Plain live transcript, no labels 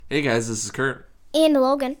Hey guys, this is Kurt. And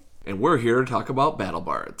Logan. And we're here to talk about Battle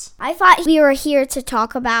Bards. I thought we were here to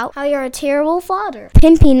talk about how you're a terrible father,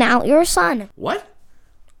 pimping out your son. What?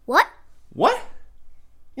 What? What?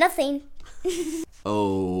 Nothing.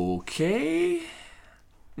 Okay.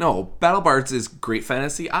 No, Battle Bards is great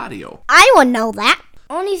fantasy audio. I would know that.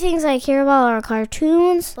 Only things I care about are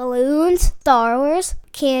cartoons, balloons, Star Wars,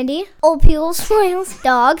 candy, old people's smiles,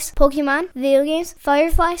 dogs, Pokemon, video games,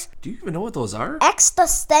 fireflies. Do you even know what those are?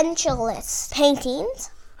 Existentialist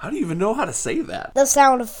paintings. How do you even know how to say that? The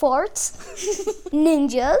sound of forts,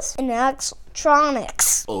 ninjas, and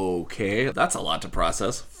electronics. Okay, that's a lot to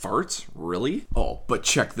process. Farts? Really? Oh, but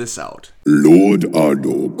check this out. Lord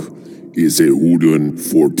Ardok is a wooden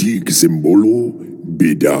fortig symbolo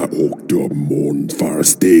bida okta mon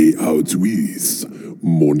farste outwis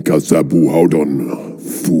mon kasabu haudon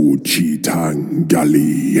fuchitang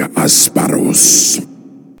gali asparos.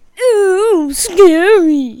 Ooh,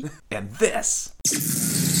 scary. And this.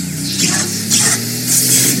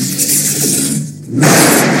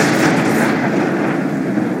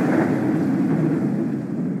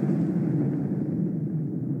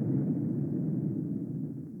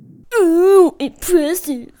 Ooh,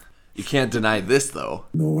 impressive. You can't deny this, though.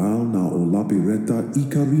 Noal na o lape reta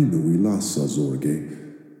ikarino ilasa zorge.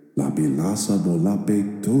 Lape lasa do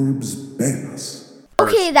lape turbs benas.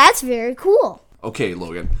 Okay, that's very cool. Okay,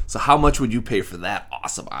 Logan, so how much would you pay for that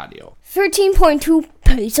awesome audio? 13.2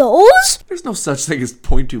 pesos? There's no such thing as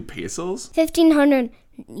 0.2 pesos. 1,500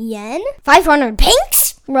 yen? 500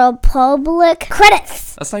 pinks? Republic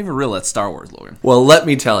credits. That's not even real, that's Star Wars, Logan. Well, let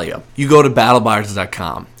me tell you. You go to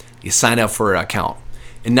battlebards.com, you sign up for an account,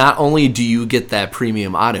 and not only do you get that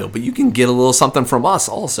premium audio, but you can get a little something from us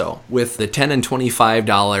also. With the $10 and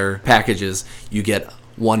 $25 packages, you get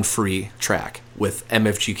one free track with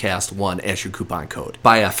MFGCast 1 as your coupon code.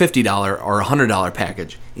 Buy a $50 or $100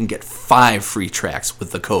 package and get 5 free tracks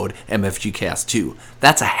with the code MFGCast 2.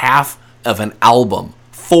 That's a half of an album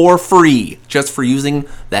for free just for using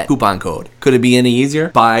that coupon code. Could it be any easier?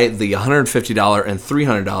 Buy the $150 and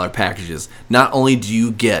 $300 packages. Not only do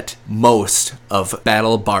you get most of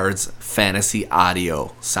Battle Bards fantasy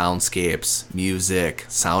audio, soundscapes, music,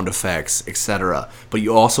 sound effects, etc., but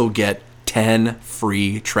you also get 10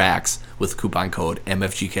 free tracks with coupon code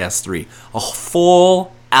MFGCast3. A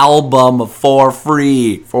full album for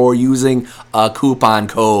free for using a coupon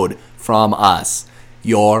code from us.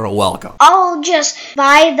 You're welcome. I'll just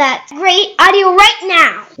buy that great audio right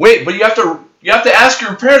now. Wait, but you have to ask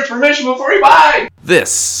your parents' permission before you buy.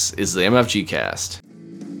 This is the MFGCast.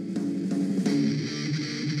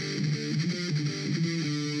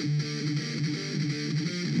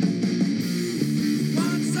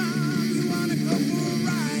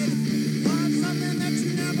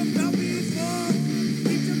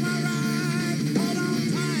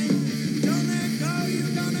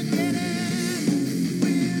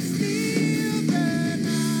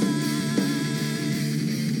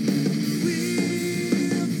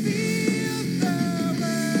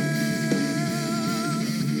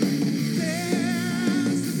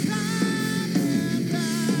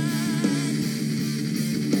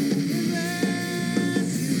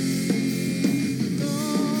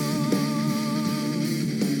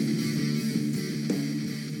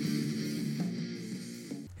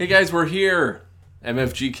 Hey guys, we're here,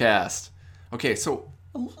 MFGCast. Okay, so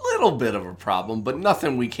a little bit of a problem, but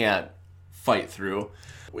nothing we can't fight through.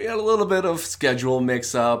 We had a little bit of schedule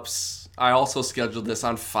mix-ups. I also scheduled this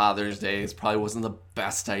on Father's Day. It probably wasn't the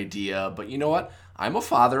best idea, but you know what? I'm a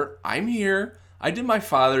father. I'm here. I did my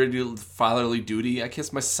fatherly duty. I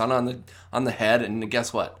kissed my son on the head, and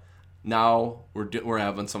guess what? Now we're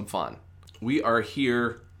having some fun. We are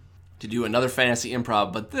here to do another fantasy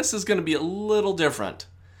improv, but this is going to be a little different.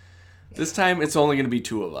 This time, it's only going to be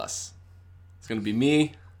two of us. It's going to be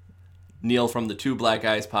me, Neil from the Two Black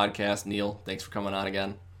Eyes podcast. Neil, thanks for coming on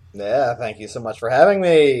again. Yeah, thank you so much for having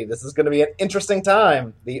me. This is going to be an interesting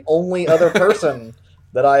time. The only other person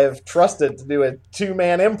that I have trusted to do a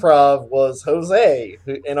two-man improv was Jose,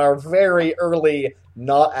 who, in our very early,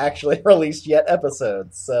 not actually released yet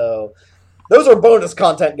episodes. So, those are bonus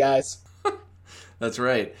content, guys. That's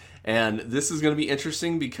right. And this is going to be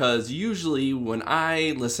interesting because usually when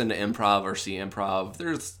I listen to improv or see improv,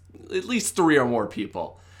 there's at least 3 or more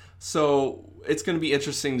people. So it's going to be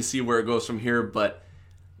interesting to see where it goes from here. But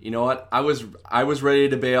you know what? I was ready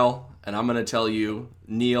to bail, and I'm going to tell you,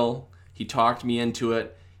 Neil, he talked me into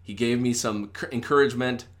it. He gave me some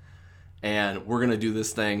encouragement, and we're going to do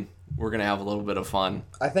this thing. We're going to have a little bit of fun.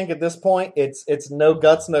 I think at this point, it's no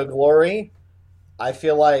guts, no glory. I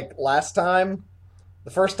feel like the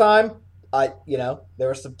first time, There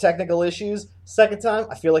were some technical issues. Second time,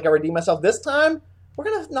 I feel like I redeemed myself. This time, we're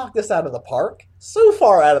going to knock this out of the park. So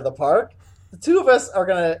far out of the park. The two of us are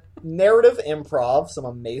going to narrative improv, some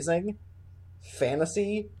amazing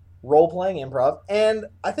fantasy role-playing improv, and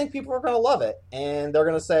I think people are going to love it. And they're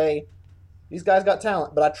going to say, these guys got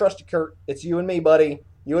talent, but I trust you, Kurt. It's you and me, buddy.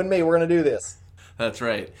 You and me, we're going to do this. That's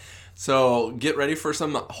right. So get ready for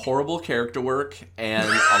some horrible character work and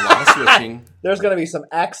a lot of switching. There's going to be some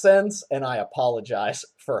accents, and I apologize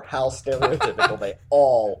for how stereotypical they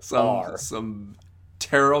all are. Some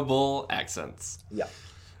terrible accents. Yeah.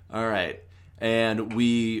 All right. And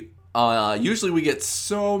we usually we get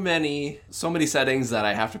so many settings that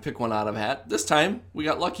I have to pick one out of a hat. This time we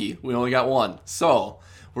got lucky. We only got one. So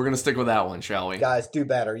we're going to stick with that one, shall we? Guys, do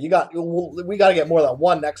better. We got to get more than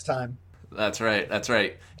one next time. That's right.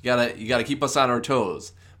 You gotta keep us on our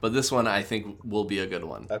toes. But this one, I think, will be a good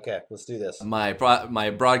one. Okay, let's do this. My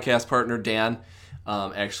broadcast partner, Dan,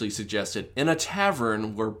 actually suggested in a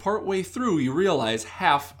tavern where partway through you realize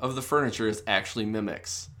half of the furniture is actually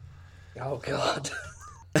mimics. Oh, God.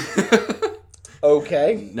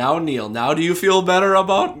 Okay. Now, Neil, do you feel better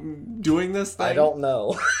about doing this thing? I don't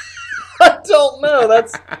know. I don't know.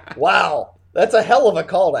 Wow. That's a hell of a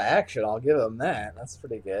call to action. I'll give him that. That's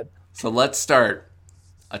pretty good. So let's start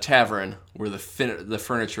a tavern where the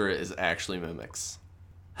furniture is actually mimics.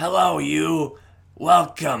 Hello, you.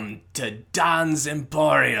 Welcome to Don's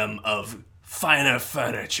Emporium of Finer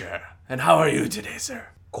Furniture. And how are you today, sir?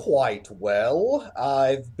 Quite well.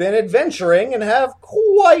 I've been adventuring and have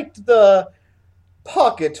quite the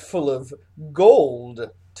pocket full of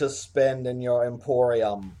gold to spend in your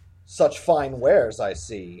emporium. Such fine wares, I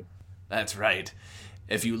see. That's right.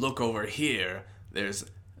 If you look over here, there's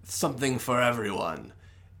something for everyone.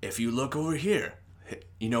 If you look over here,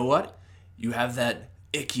 you know what? You have that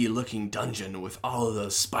icky-looking dungeon with all of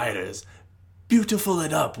those spiders. Beautiful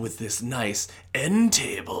it up with this nice end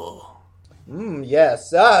table.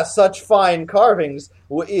 Yes. Such fine carvings.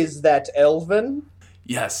 Is that elven?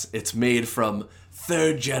 Yes, it's made from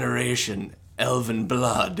third-generation elven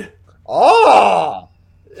blood. Ah!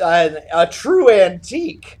 A true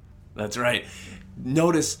antique. That's right.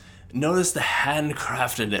 Notice the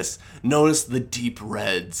handcraftedness. Notice the deep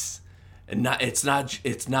reds. And it's not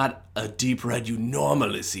a deep red you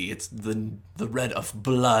normally see. It's the red of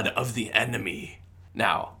blood of the enemy.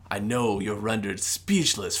 Now, I know you're rendered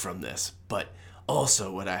speechless from this, but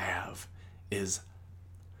also what I have is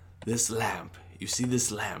this lamp. You see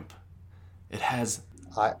this lamp? It has...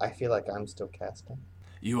 I feel like I'm still casting.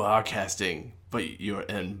 You are casting, but you're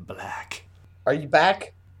in black. Are you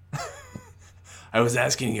back? I was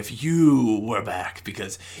asking if you were back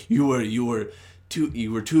because you were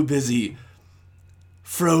too busy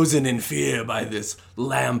frozen in fear by this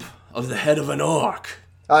lamp of the head of an orc.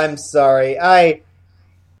 I'm sorry. I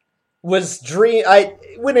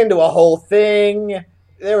went into a whole thing.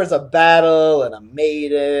 There was a battle and a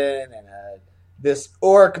maiden and this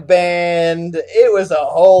orc band. It was a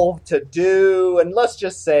whole to-do, and let's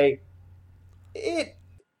just say it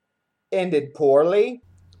ended poorly.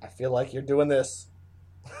 I feel like you're doing this.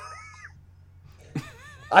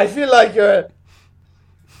 I feel like you're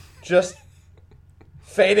just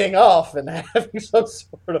fading off and having some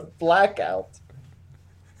sort of blackout.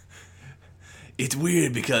 It's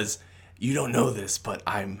weird because you don't know this, but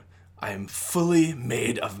I'm fully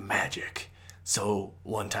made of magic. So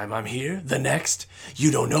one time I'm here, the next, you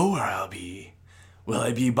don't know where I'll be. Will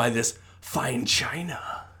I be by this fine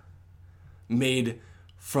china made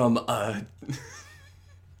from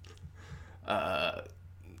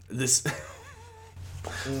this...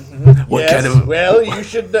 What yes, kind of... Well, you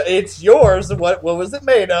should... It's yours. What was it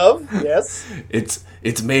made of? Yes.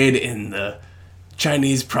 It's made in the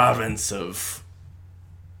Chinese province of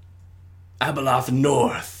Abeloth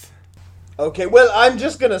North. Okay, well, I'm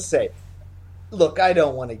just gonna say... Look, I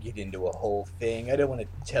don't want to get into a whole thing. I don't want to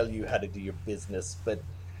tell you how to do your business, but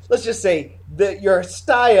let's just say that your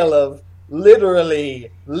style of literally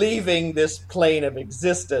leaving this plane of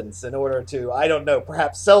existence in order to, I don't know,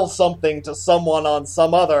 perhaps sell something to someone on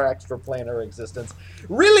some other extraplanar existence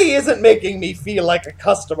really isn't making me feel like a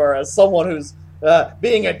customer as someone who's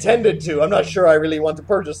being attended to. I'm not sure I really want to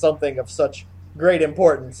purchase something of such great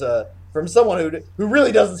importance from someone who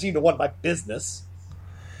really doesn't seem to want my business.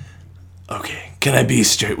 Okay, can I be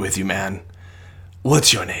straight with you, man?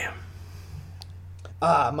 What's your name?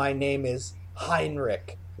 My name is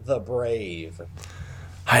Heinrich the Brave.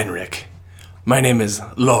 Heinrich, my name is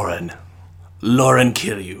Lauren. Lauren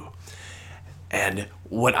Killiu. And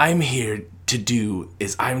what I'm here to do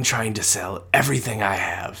is I'm trying to sell everything I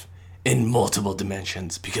have in multiple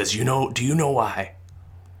dimensions because do you know why?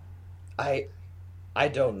 I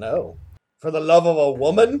don't know. For the love of a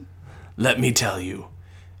woman? Let me tell you.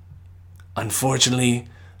 Unfortunately,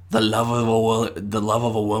 the love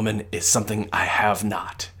of a woman is something I have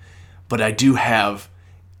not. But I do have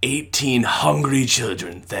 18 hungry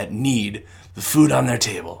children that need the food on their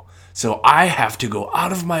table. So I have to go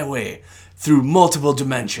out of my way through multiple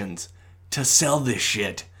dimensions to sell this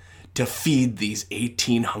shit to feed these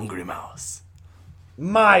 18 hungry mouths.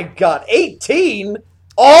 My God, 18?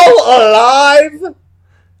 All alive?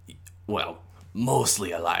 Well,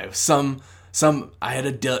 mostly alive. Some I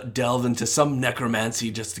had to delve into some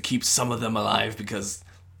necromancy just to keep some of them alive because,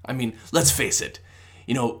 I mean, let's face it,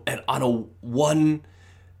 and on a one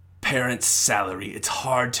parent's salary, it's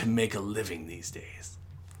hard to make a living these days.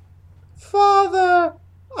 Father,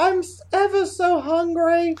 I'm ever so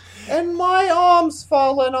hungry, and my arm's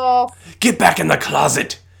fallen off. Get back in the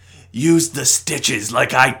closet! Use the stitches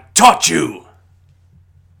like I taught you!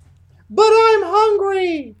 But I'm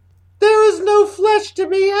hungry! There is no flesh to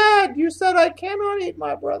be had! You said I cannot eat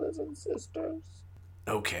my brothers and sisters.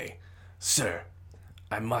 Okay, sir,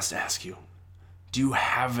 I must ask you, do you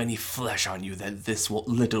have any flesh on you that this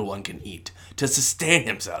little one can eat to sustain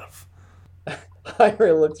himself?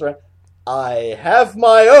 Heinrich looks around. I have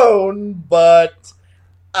my own, but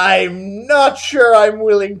I'm not sure I'm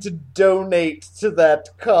willing to donate to that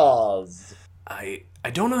cause. I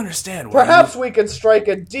don't understand why. Perhaps we could strike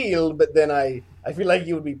a deal, but then I feel like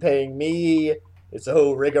you would be paying me. It's a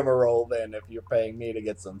whole rigmarole then if you're paying me to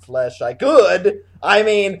get some flesh. I could. I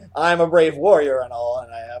mean, I'm a brave warrior and all,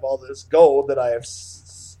 and I have all this gold that I have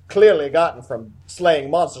clearly gotten from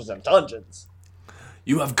slaying monsters in dungeons.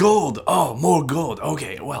 You have gold. Oh, more gold.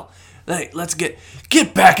 Okay, well, let's get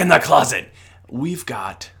back in the closet. We've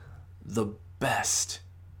got the best,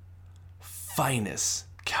 finest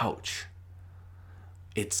couch.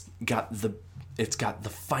 It's got the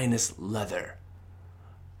finest leather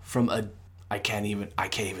from a. I can't even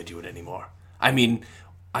do it anymore. I mean,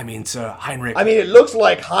 Sir Heinrich. I mean, it looks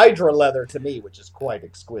like Hydra leather to me, which is quite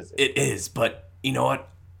exquisite. It is, but you know what?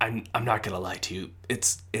 I'm not gonna lie to you.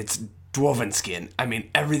 It's dwarven skin. I mean,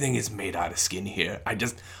 everything is made out of skin here. I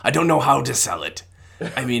don't know how to sell it.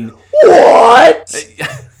 I mean, what?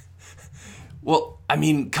 Well, I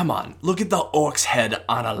mean, come on. Look at the orc's head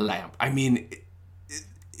on a lamp. I mean,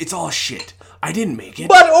 it's all shit. I didn't make it.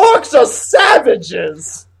 But orcs are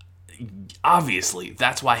savages! Obviously,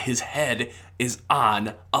 that's why his head is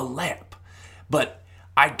on a lamp. But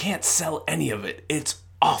I can't sell any of it. It's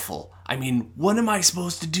awful. I mean, what am I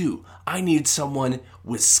supposed to do? I need someone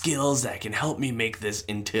with skills that can help me make this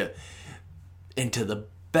into the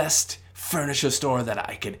best furniture store that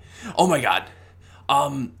I could. Oh my god.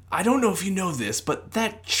 I don't know if you know this, but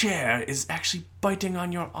that chair is actually biting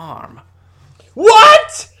on your arm.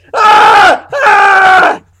 What? Ah!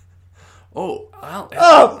 Ah! Oh,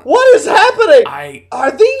 well. What is happening?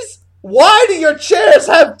 Why do your chairs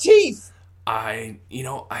have teeth? I'm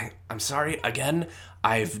sorry. Again,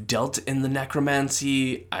 I've dealt in the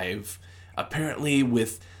necromancy. I've apparently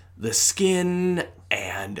with the skin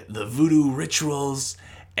and the voodoo rituals,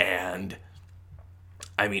 and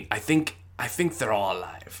I mean, I think they're all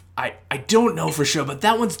alive. I don't know for sure, but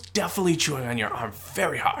that one's definitely chewing on your arm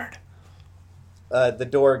very hard. The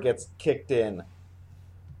door gets kicked in.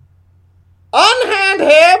 Unhand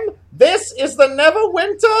him! This is the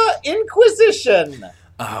Neverwinter Inquisition!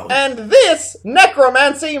 Oh. And this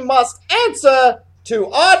necromancy must answer to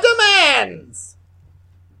our demands!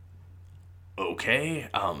 Okay,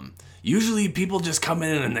 usually people just come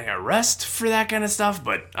in and they arrest for that kind of stuff,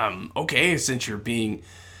 but, okay, since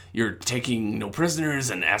you're taking no prisoners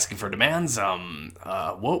and asking for demands,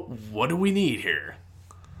 what do we need here?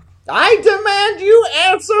 I demand you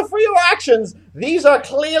answer for your actions. These are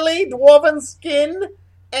clearly dwarven skin,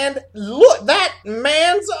 and look, that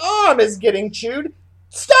man's arm is getting chewed.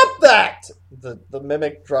 Stop that! The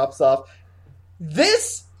mimic drops off.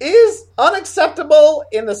 This is unacceptable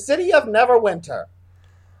in the city of Neverwinter.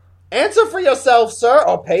 Answer for yourself, sir,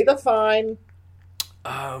 or pay the fine.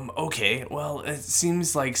 Okay, well, it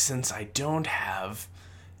seems like since I don't have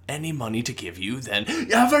any money to give you, then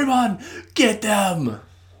everyone, get them!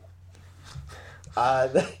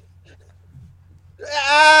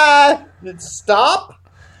 Stop!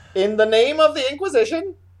 In the name of the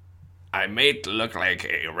Inquisition. I may look like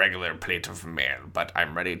a regular plate of mail, but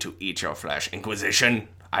I'm ready to eat your flesh, Inquisition.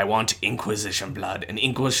 I want Inquisition blood, and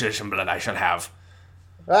Inquisition blood I shall have.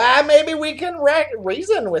 Maybe we can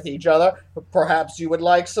reason with each other. Perhaps you would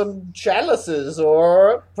like some chalices,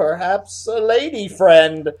 or perhaps a lady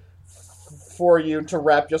friend for you to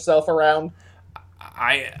wrap yourself around.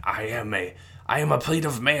 I am a plate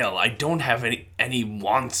of mail. I don't have any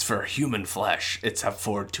wants for human flesh, except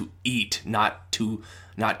for to eat, not to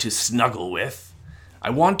snuggle with. I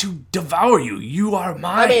want to devour you. You are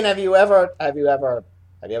mine. I mean, have you ever been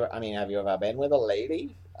with a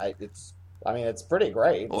lady? It's pretty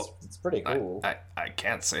great. It's pretty cool. I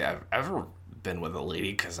can't say I've ever been with a lady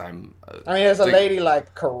because I'm. Has a lady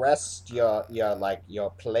like caressed your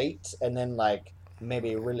plate and then like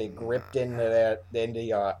maybe really gripped into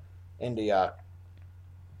your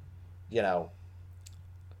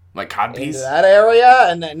my cod piece, into that area,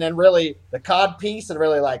 and then really the cod piece and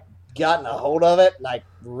really like gotten a hold of it, like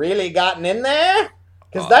really gotten in there?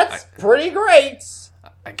 Because that's pretty great.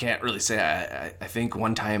 I can't really say. I think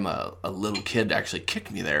one time a little kid actually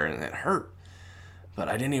kicked me there and it hurt, but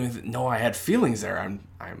I didn't even know I had feelings there.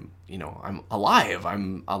 I'm alive.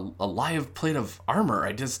 I'm a live plate of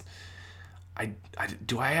armor. Do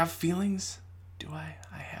I have feelings? Do I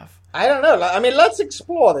have? I don't know. I mean, let's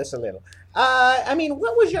explore this a little.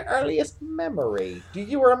 What was your earliest memory? Do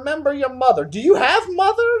you remember your mother? Do you have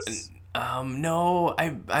mothers? No.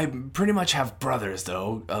 I pretty much have brothers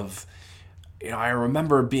though. I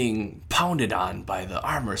remember being pounded on by the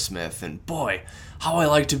armor smith, and boy, how I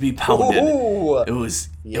like to be pounded. Ooh. It was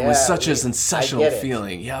such a sensational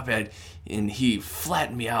feeling. Yeah, and he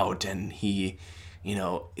flattened me out, and he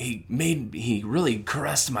really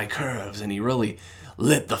caressed my curves, and he really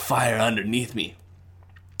lit the fire underneath me.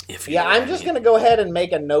 I'm just going to go ahead and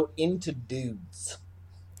make a note into dudes.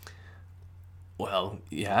 Well,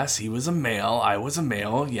 yes, he was a male. I was a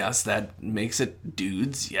male. Yes, that makes it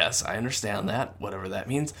dudes. Yes, I understand that, whatever that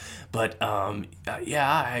means. But, But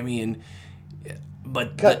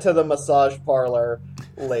Cut to the massage parlor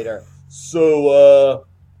later. So,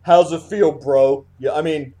 how's it feel, bro? Yeah, I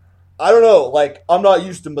mean, I don't know. Like, I'm not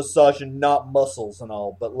used to massaging not muscles and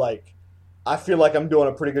all, but, like, I feel like I'm doing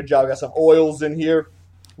a pretty good job. I got some oils in here.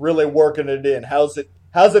 Really working it in. How's it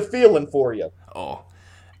feeling for you? Oh,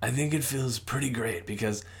 I think it feels pretty great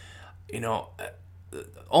because,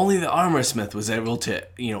 only the armor smith was able to,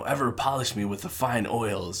 ever polish me with the fine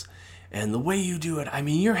oils. And the way you do it, I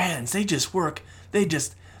mean, your hands, they just work.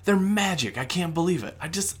 They're magic. I can't believe it.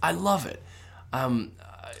 I love it.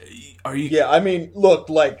 Are you? Yeah, I mean, look,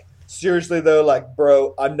 like, seriously though, like,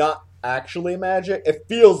 bro, I'm not actually magic. It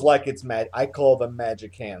feels like it's magic. I call them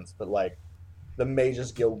magic hands, but, like, the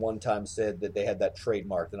Mages Guild one time said that they had that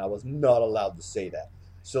trademarked, and I was not allowed to say that.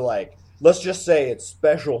 So, like, let's just say it's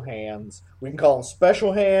special hands. We can call them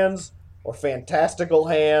special hands, or fantastical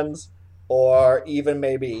hands, or even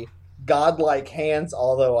maybe godlike hands,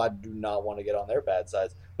 although I do not want to get on their bad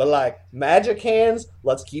sides. But, like, magic hands,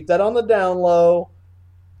 let's keep that on the down low.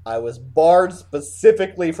 I was barred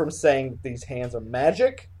specifically from saying that these hands are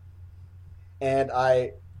magic, and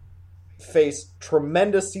I face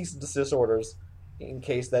tremendous cease and desist orders in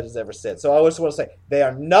case that is ever said. So I just want to say, they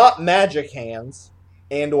are not magic hands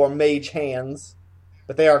and or mage hands,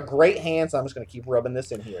 but they are great hands. I'm just going to keep rubbing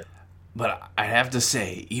this in here. But I have to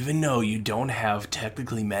say, even though you don't have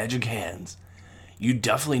technically magic hands, you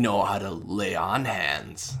definitely know how to lay on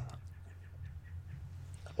hands.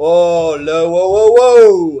 Oh, no,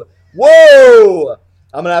 whoa!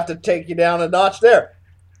 I'm going to have to take you down a notch there.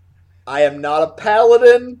 I am not a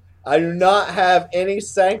paladin. I do not have any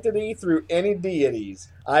sanctity through any deities.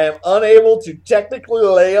 I am unable to technically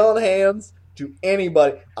lay on hands to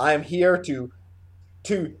anybody. I am here to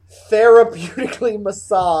therapeutically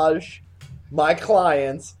massage my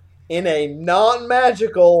clients in a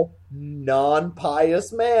non-magical,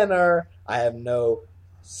 non-pious manner. I have no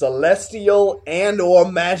celestial and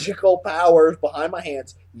or magical powers behind my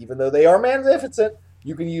hands, even though they are magnificent.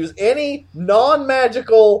 You can use any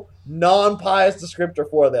non-magical, non-pious descriptor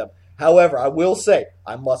for them. However, I will say,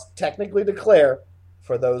 I must technically declare,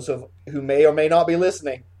 for those who may or may not be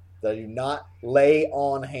listening, that I do not lay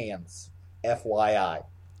on hands. FYI.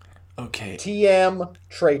 Okay. TM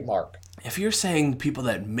trademark. If you're saying people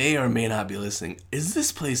that may or may not be listening, is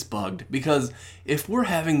this place bugged? Because if we're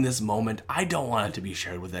having this moment, I don't want it to be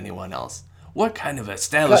shared with anyone else. What kind of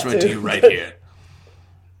establishment do you write here?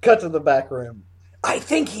 Cut to the back room. I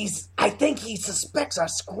think he suspects our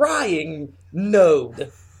scrying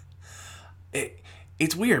node.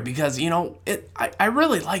 It's weird because, I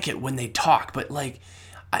really like it when they talk, but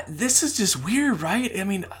this is just weird, right? I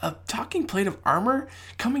mean, a talking plate of armor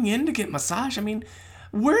coming in to get massage. I mean,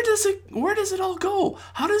 where does it all go?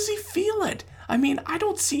 How does he feel it? I mean, I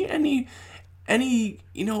don't see any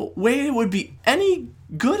way it would be any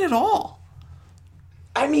good at all.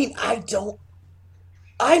 I mean, I'm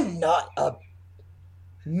not a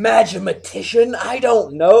mathematician. I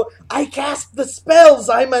don't know. I cast the spells.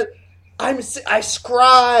 I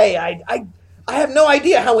scry. I have no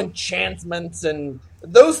idea how enchantments and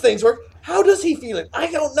those things work. How does he feel it? I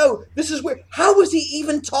don't know. This is weird. How is he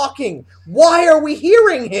even talking? Why are we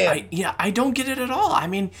hearing him? I don't get it at all. I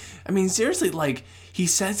mean, seriously, like, he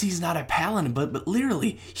says he's not a paladin, but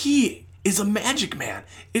literally, he is a magic man.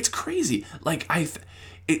 It's crazy. Like, he's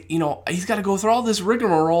got to go through all this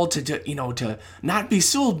rigmarole to not be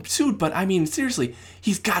sued. But I mean, seriously,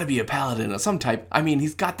 he's got to be a paladin of some type. I mean,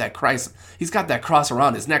 he's got that cross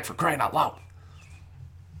around his neck, for crying out loud.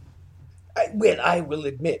 I will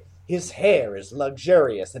admit, his hair is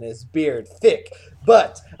luxurious and his beard thick,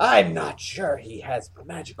 but I'm not sure he has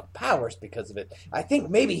magical powers because of it. I think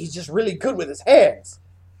maybe he's just really good with his hands.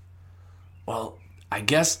 Well, I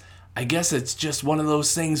guess it's just one of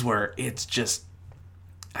those things where it's just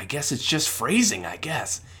phrasing, I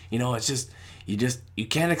guess. It's just you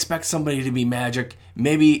can't expect somebody to be magic.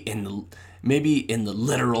 Maybe in the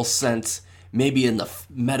literal sense, maybe in the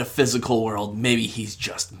metaphysical world, maybe he's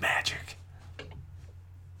just magic.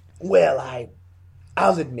 Well,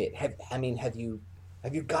 I'll admit. Have you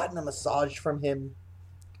gotten a massage from him?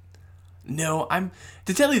 No,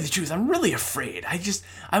 to tell you the truth, I'm really afraid. I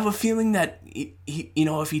have a feeling that he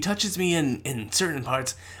if he touches me in certain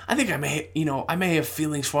parts, I think I may have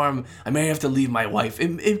feelings for him. I may have to leave my wife.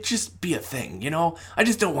 It just be a thing, I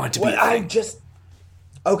just don't want it to be a thing.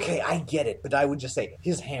 Okay, I get it, but I would just say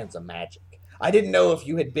his hands are magic. I didn't know if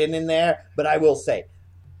you had been in there, but I will say,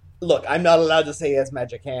 look, I'm not allowed to say he has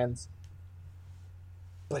magic hands,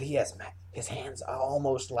 but he has his hands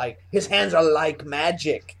are like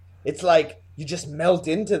magic. It's like you just melt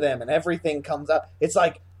into them and everything comes out. It's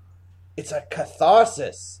a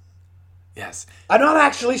catharsis. Yes. I'm not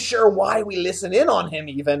actually sure why we listen in on him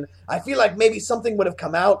even. I feel like maybe something would have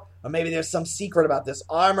come out, or maybe there's some secret about this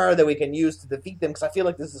armor that we can use to defeat them, because I feel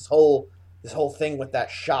like there's this whole thing with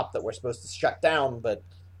that shop that we're supposed to shut down, but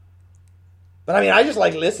I mean, I just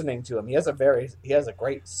like listening to him. He has a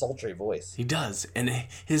great sultry voice. He does. And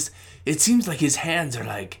it seems like his hands are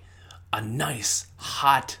like a nice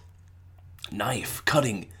hot knife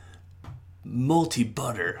cutting multi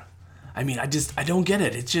butter. I mean, I don't get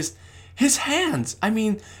it. It's just his hands. I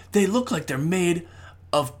mean, they look like they're made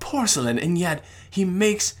of porcelain, and yet he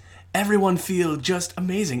makes everyone feel just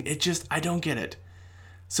amazing. I don't get it.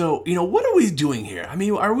 So, what are we doing here? I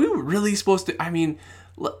mean, are we really supposed to? I mean,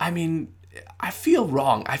 I feel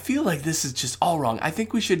wrong. I feel like this is just all wrong. I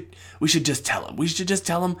think we should just tell him. We should just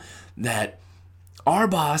tell him that our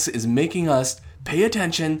boss is making us pay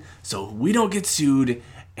attention so we don't get sued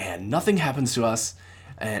and nothing happens to us.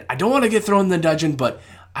 And I don't want to get thrown in the dungeon, but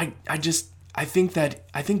I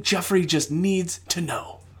think Jeffrey just needs to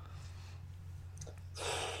know.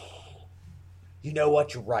 You know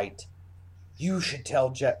what? You're right. You should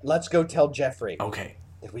tell let's go tell Jeffrey. Okay.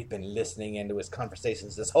 That we've been listening into his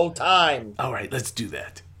conversations this whole time. All right, let's do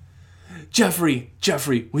that. Jeffrey,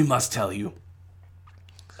 we must tell you.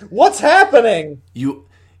 What's happening?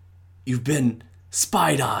 You've been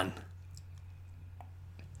spied on.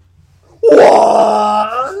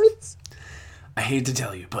 What? I hate to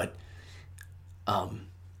tell you, but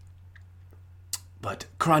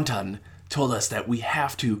Kronton told us that we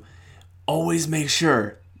have to always make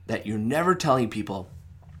sure that you're never telling people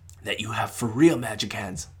that you have for real magic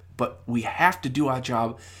hands. But we have to do our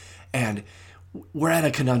job, and we're at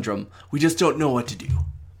a conundrum. We just don't know what to do.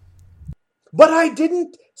 But I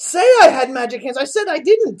didn't say I had magic hands. I said I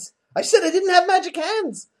didn't. I said I didn't have magic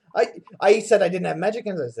hands. I said I didn't have magic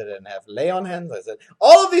hands. I said I didn't have lay on hands. I said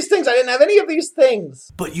all of these things. I didn't have any of these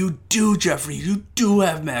things. But you do, Jeffrey. You do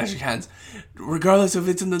have magic hands. Regardless if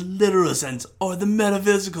it's in the literal sense or the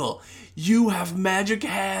metaphysical. You have magic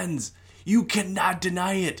hands. You cannot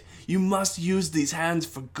deny it. You must use these hands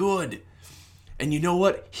for good. And you know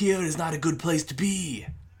what? Here is not a good place to be.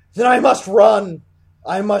 Then I must run.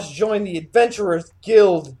 I must join the Adventurers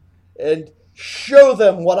Guild and show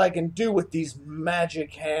them what I can do with these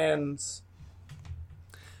magic hands.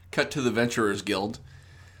 Cut to the Adventurers Guild.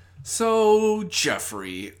 So,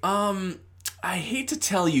 Jeffrey, I hate to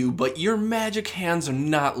tell you, but your magic hands are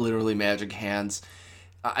not literally magic hands.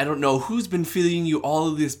 I don't know who's been feeding you all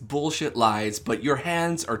of these bullshit lies, but your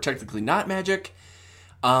hands are technically not magic.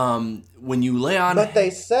 When you lay on... But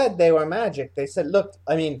they said they were magic. They said, look,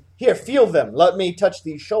 I mean, here, feel them. Let me touch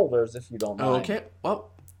these shoulders if you don't mind. Okay,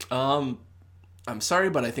 well, I'm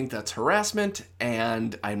sorry, but I think that's harassment,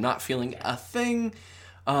 and I'm not feeling a thing.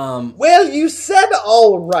 Well, you said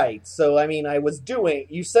all right, so I mean,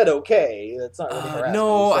 you said okay. That's not really harassment.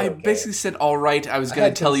 No, I okay. basically said all right. I was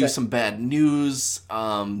going to tell you some bad news.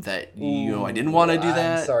 That I didn't want to do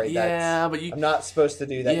that. I'm sorry. Yeah, but I'm not supposed to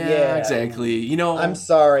do that. Yeah, exactly. I'm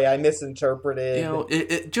sorry. I misinterpreted.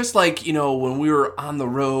 It just like when we were on the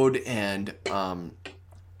road and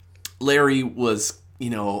Larry was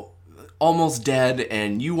almost dead,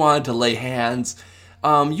 and you wanted to lay hands.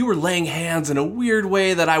 You were laying hands in a weird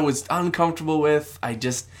way that I was uncomfortable with. I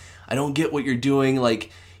don't get what you're doing. Like,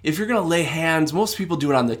 if you're going to lay hands, most people do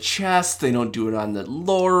it on the chest. They don't do it on the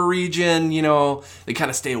lower region, They kind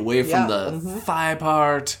of stay away from the thigh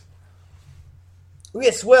part.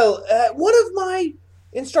 Yes, well, one of my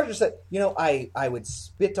instructors said, I would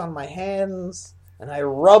spit on my hands, and I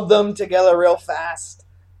rub them together real fast,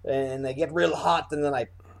 and they get real hot, and then I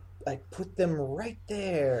put them right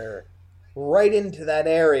there. Right into that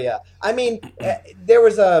area. I mean, there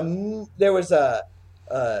was a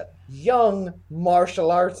young martial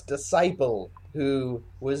arts disciple who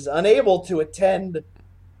was unable to attend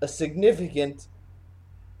a significant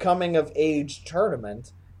coming of age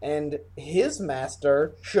tournament, and his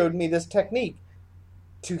master showed me this technique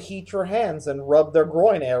to heat your hands and rub their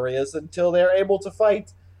groin areas until they're able to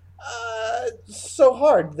fight so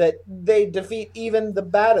hard that they defeat even the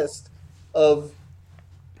baddest of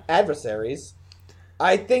adversaries.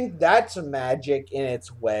 I think that's magic in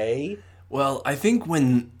its way. Well, I think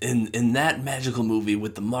when in that magical movie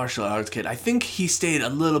with the martial arts kid, I think he stayed a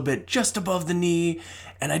little bit just above the knee,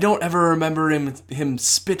 and I don't ever remember him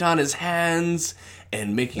spit on his hands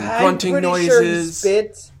and making grunting noises. Sure he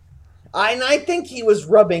spit. I think he was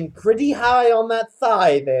rubbing pretty high on that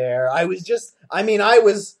thigh there. I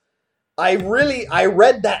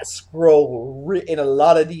read that scroll in a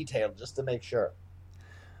lot of detail just to make sure.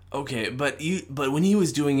 Okay, but when he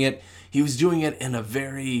was doing it in a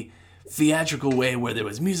very theatrical way where there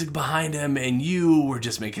was music behind him and you were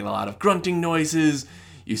just making a lot of grunting noises.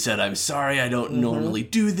 You said, "I'm sorry, I don't normally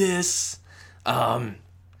do this."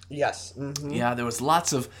 Yes. Mm-hmm. Yeah, there was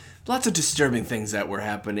lots of disturbing things that were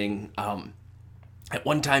happening. At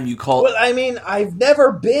one time you called... Well, I mean, I've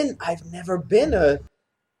never been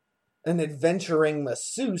an adventuring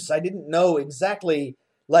masseuse. I didn't know exactly,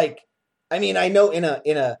 I know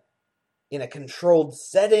in a controlled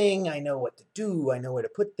setting, I know what to do, I know where to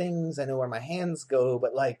put things, I know where my hands go,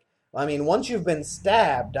 but once you've been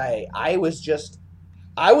stabbed, I was just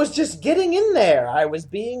getting in there. I was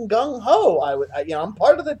being gung-ho. I'm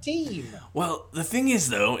part of the team. Well, the thing is,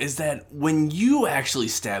 though, is that when you actually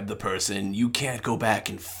stab the person, you can't go back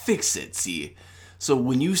and fix it, see? So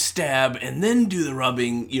when you stab and then do the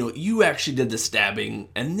rubbing, you actually did the stabbing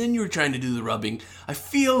and then you were trying to do the rubbing. I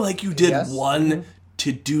feel like you did one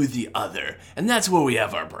to do the other. And that's where we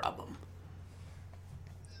have our problem.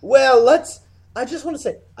 Well, I just want to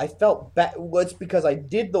say, I felt bad. Well, it's because I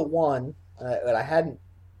did the one, and I hadn't,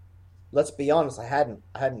 let's be honest, I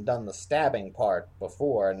hadn't done the stabbing part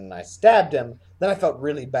before, and I stabbed him. Then I felt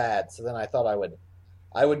really bad. So then I thought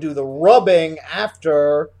I would do the rubbing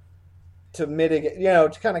after, to mitigate,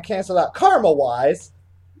 to kind of cancel out karma-wise,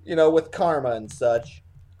 with karma and such.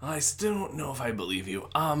 I still don't know if I believe you.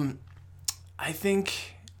 I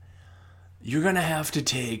think you're going to have to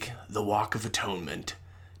take the Walk of Atonement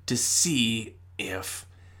to see if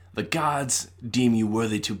the gods deem you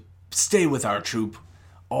worthy to stay with our troop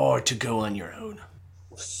or to go on your own.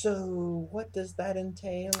 So, what does that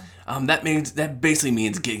entail? That basically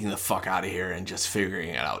means getting the fuck out of here and just figuring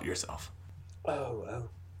it out yourself. Oh.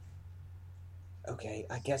 Okay,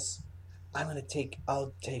 I guess I'll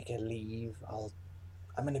take a leave. I'll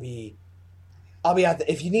be out there.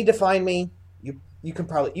 If you need to find me, you can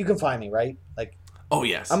find me, right? Oh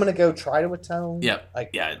yes. I'm gonna go try to atone. Yeah.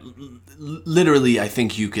 Literally, I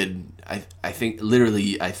think you could. I think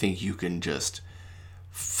you can just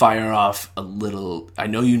fire off a little. I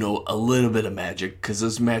know you know a little bit of magic because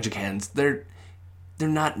those magic hands, they're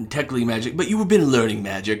not technically magic, but you've been learning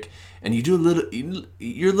magic. And you do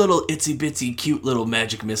your little itsy bitsy cute little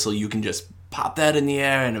magic missile. You can just pop that in the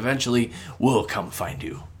air, and eventually we'll come find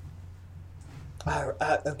you.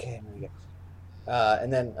 Okay, there we go.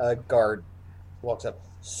 And then a guard walks up.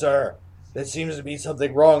 Sir, there seems to be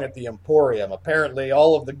something wrong at the Emporium. Apparently,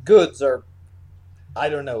 all of the goods are, I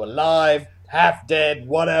don't know, alive, half dead,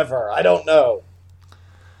 whatever. I don't know.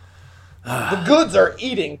 The goods are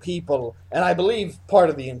eating people, and I believe part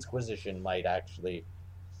of the Inquisition might actually.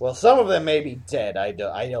 Well, some of them may be dead, I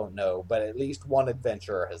don't know, but at least one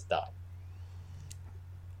adventurer has died.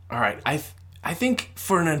 All right, I think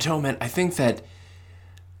for an atonement, I think that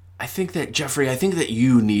Jeffrey, I think that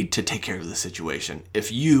you need to take care of the situation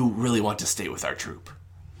if you really want to stay with our troop.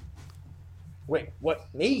 Wait,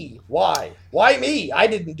 what? Me? Why? Why me? I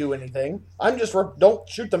didn't do anything. I'm just don't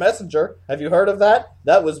shoot the messenger. Have you heard of that?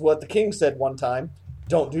 That was what the king said one time.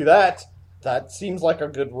 Don't do that. That seems like a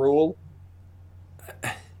good rule.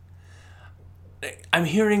 I'm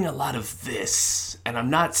hearing a lot of this, and I'm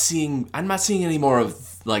not seeing any more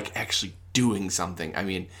of, like, actually doing something. I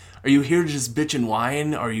mean, are you here to just bitch and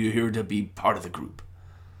whine, or are you here to be part of the group?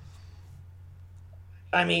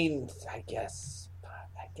 I mean, I guess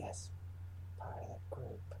part of the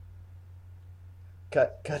group.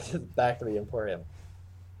 Cut to the back of the Emporium.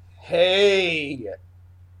 Hey!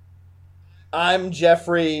 I'm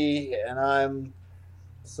Jeffrey, and I'm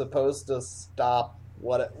supposed to stop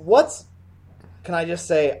what's... Can I just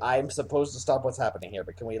say I'm supposed to stop what's happening here,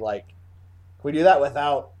 but can we do that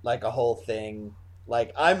without, like, a whole thing?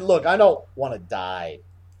 Like, I don't want to die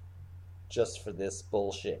just for this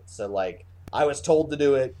bullshit. So, like, I was told to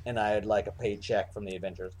do it, and I had, like, a paycheck from the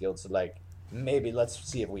Adventurers Guild, so, like, maybe let's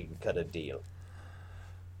see if we can cut a deal.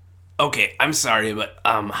 Okay, I'm sorry, but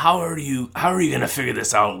how are you gonna figure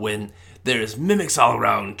this out when there's mimics all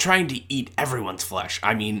around trying to eat everyone's flesh?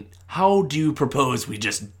 I mean, how do you propose we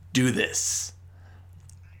just do this?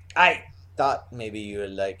 I thought maybe you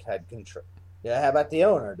had control. Yeah, how about the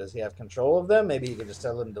owner? Does he have control of them? Maybe you could just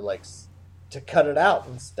tell him to cut it out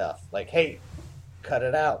and stuff. Like, hey, cut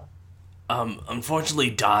it out. Unfortunately,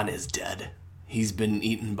 Don is dead. He's been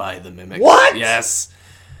eaten by the mimics. What? Yes.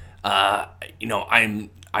 I'm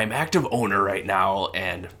active owner right now,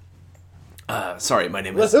 and sorry, my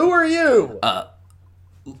name is. Who are you?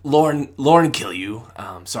 Lauren Kill You.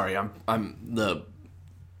 Sorry, I'm the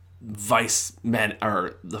vice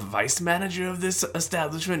manager of this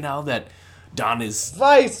establishment now that Don is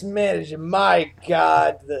vice manager. My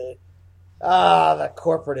God, the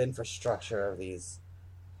corporate infrastructure of these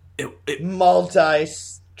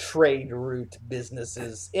multi-trade route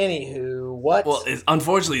businesses. Anywho, what? Well,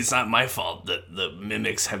 unfortunately, it's not my fault that the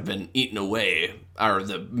mimics have been eaten away, or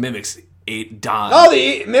the mimics ate Don. Oh,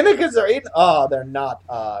 the mimics are eaten. Oh, they're not.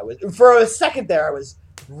 For a second there, I was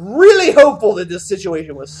really hopeful that this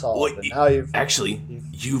situation was solved. Well, and now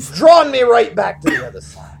you've drawn me right back to the other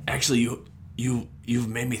side. Actually, you've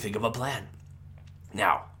made me think of a plan.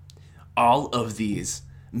 Now, all of these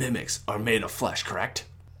mimics are made of flesh, correct?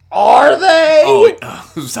 Are they? Oh,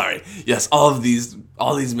 sorry. Yes, all these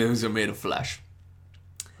mimics are made of flesh.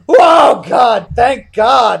 Oh, God, thank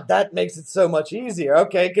God. That makes it so much easier.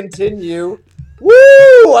 Okay, continue.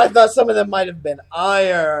 Woo! I thought some of them might have been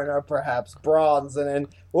iron or perhaps bronze, and then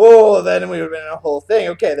then we would have been in a whole thing.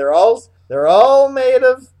 Okay, they're all made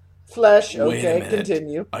of flesh. Wait okay, a minute.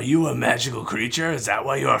 Continue. Are you a magical creature? Is that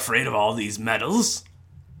why you're afraid of all these metals?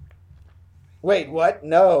 Wait, what?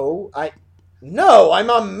 No, I'm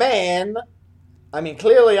a man. I mean,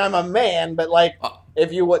 clearly I'm a man, but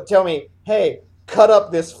if you would tell me, hey, cut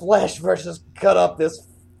up this flesh versus cut up this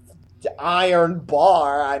iron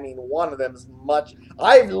bar, I mean, one of them is much.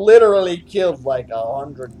 I've literally killed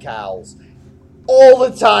 100 cows all the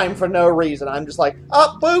time for no reason. I'm just like,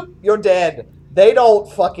 oh, boop, you're dead. They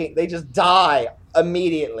just die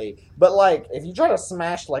immediately. But if you try to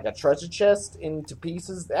smash a treasure chest into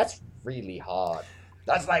pieces, that's really hard.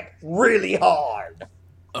 That's really hard.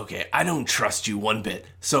 Okay, I don't trust you one bit.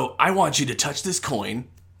 So I want you to touch this coin.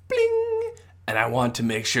 Bling! And I want to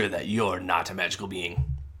make sure that you're not a magical being.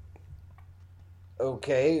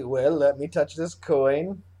 Okay, well, let me touch this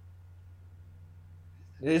coin.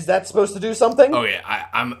 Is that supposed to do something? Okay,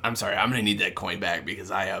 I'm sorry. I'm gonna need that coin back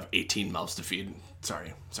because I have 18 mouths to feed.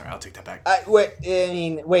 Sorry, I'll take that back.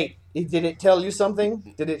 Wait. Did it tell you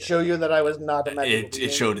something? Did it show you that I was not a magical being?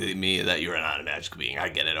 It showed me that you're not a magical being. I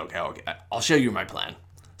get it. Okay. I'll show you my plan.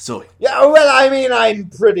 So yeah, well, I mean, I'm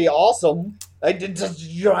pretty awesome.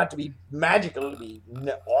 You don't have to be magical to be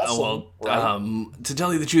awesome. Right? To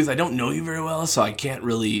tell you the truth, I don't know you very well, so I can't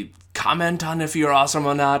really comment on if you're awesome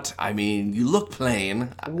or not. I mean, you look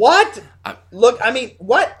plain. What? Look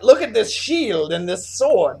at this shield and this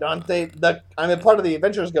sword. Aren't they? I'm a part of the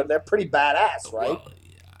Adventurers Guild. They're pretty badass, right?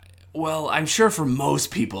 Well, I'm sure for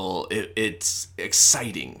most people it's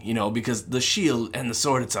exciting, because the shield and the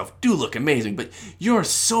sword itself do look amazing, but you're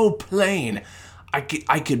so plain. I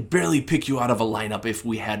could barely pick you out of a lineup if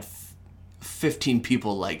we had 15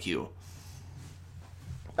 people like you.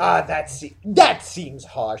 That seems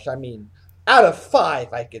harsh. I mean, out of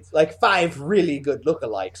 5, I could 5 really good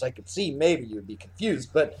lookalikes. I could see maybe you'd be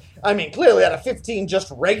confused, but I mean, clearly out of 15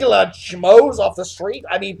 just regular schmoes off the street.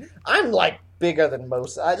 I mean, I'm bigger than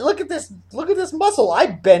most. Look at this muscle. I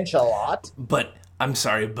bench a lot. But I'm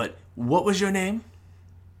sorry, but what was your name?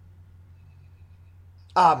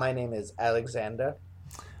 My name is Alexander.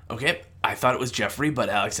 Okay, I thought it was Jeffrey, but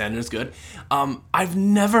Alexander's good. I've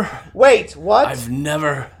never... Wait, what? I've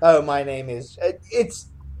never... Oh, my name is... It's...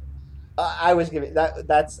 I was giving...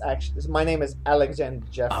 That's actually... My name is Alexander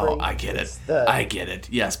Jeffrey. Oh, I get it. I get it.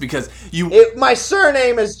 Yes, because you... my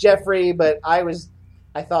surname is Jeffrey, but I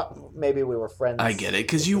thought maybe we were friends. I get it,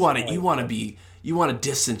 because you want to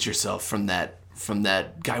distance yourself from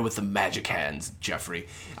that guy with the magic hands, Jeffrey.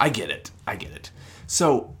 I get it.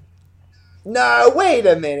 So... No, wait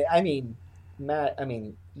a minute. I mean, Matt,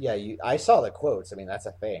 yeah, I saw the quotes. I mean, that's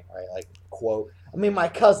a thing, right? Like, quote. I mean, my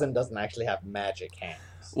cousin doesn't actually have magic hands.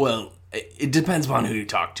 Well, it depends on who you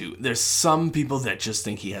talk to. There's some people that just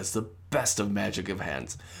think he has the best of magic of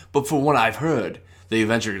hands. But from what I've heard, the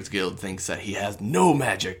Adventurers Guild thinks that he has no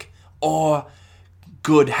magic or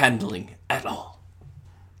good handling at all.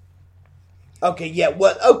 Okay, yeah,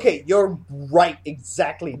 okay, you're right,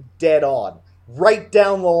 exactly dead on. Right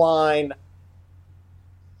down the line,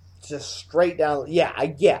 just straight down, yeah,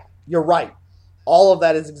 you're right. All of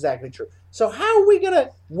that is exactly true. So how are we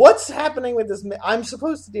what's happening with this? I'm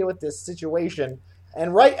supposed to deal with this situation,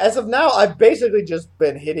 and right, as of now, I've basically just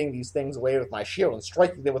been hitting these things away with my shield and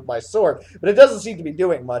striking them with my sword, but it doesn't seem to be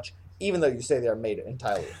doing much, even though you say they're made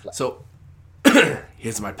entirely of flesh. So,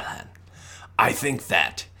 here's my plan. I think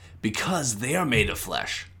that because they are made of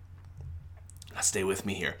flesh, now stay with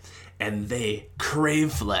me here, and they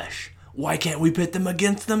crave flesh, why can't we pit them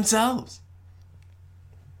against themselves?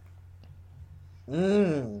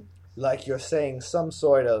 Like you're saying some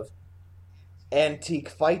sort of antique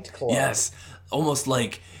fight club. Yes, almost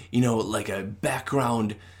like, like a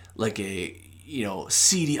background, like a,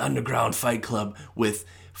 seedy underground fight club with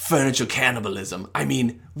furniture cannibalism. I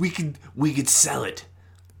mean, we could sell it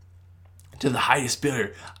to the highest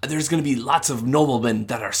bidder. There's going to be lots of noblemen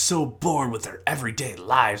that are so bored with their everyday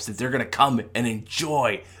lives that they're going to come and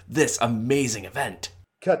enjoy this amazing event.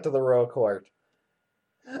 Cut to the royal court.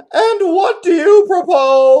 And what do you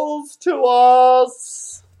propose to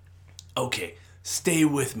us? Okay, stay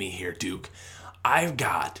with me here, Duke. I've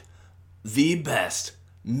got the best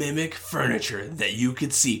mimic furniture that you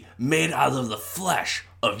could see made out of the flesh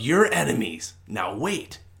of your enemies. Now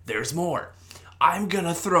wait, there's more. I'm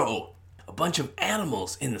gonna throw a bunch of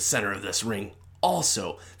animals in the center of this ring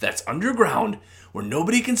also that's underground where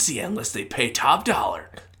nobody can see unless they pay top dollar,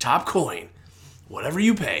 top coin, whatever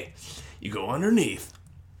you pay. You go underneath.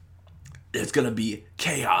 There's going to be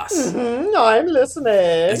chaos. I'm listening.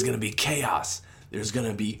 There's going to be chaos. There's going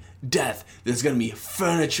to be death. There's going to be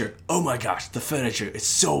furniture. Oh my gosh, the furniture is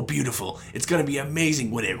so beautiful. It's going to be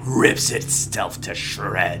amazing when it rips itself to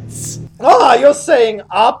shreds. Ah, you're saying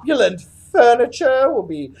opulent furniture will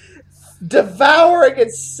be devouring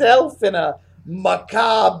itself in a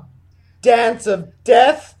macabre dance of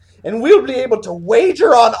death, and we'll be able to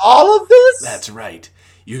wager on all of this? That's right.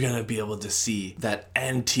 You're going to be able to see that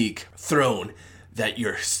antique throne that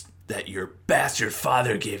your bastard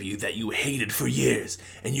father gave you that you hated for years,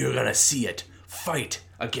 and you're going to see it fight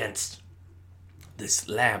against this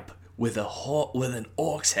lamp with an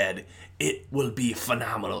orc's head. It will be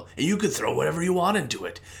phenomenal, and you could throw whatever you want into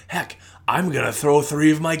it. Heck, I'm going to throw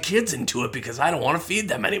 3 of my kids into it because I don't want to feed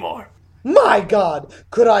them anymore. My God,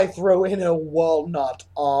 could I throw in a walnut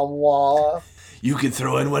armoire? You can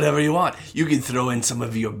throw in whatever you want. You can throw in some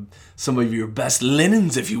of your best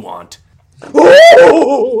linens if you want.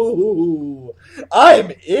 Ooh,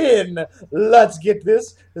 I'm in. Let's get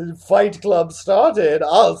this fight club started.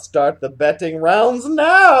 I'll start the betting rounds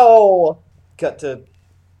now. Cut to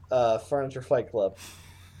Furniture Fight Club.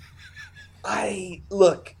 I'm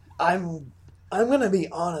gonna be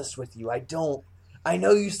honest with you. I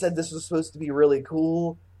know you said this was supposed to be really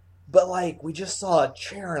cool. But, we just saw a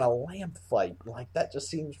chair and a lamp fight. That just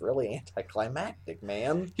seems really anticlimactic,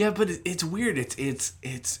 man. Yeah, but it's weird.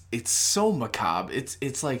 It's so macabre.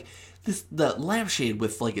 It's like the lampshade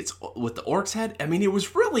with the orc's head. I mean, it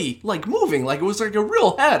was really moving. It was like a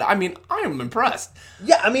real head. I mean, I am impressed.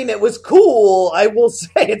 Yeah, I mean, it was cool. I will say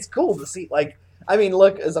it's cool to see. Look,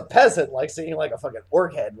 as a peasant, seeing a fucking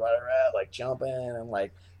orc head running around, jumping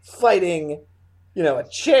and fighting. A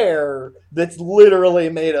chair that's literally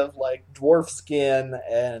made of, dwarf skin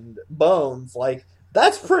and bones.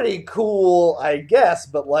 That's pretty cool, I guess,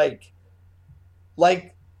 but,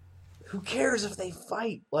 who cares if they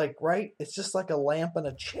fight? Right? It's just a lamp and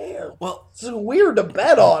a chair. Well, it's weird to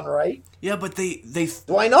bet on, right? Yeah, but they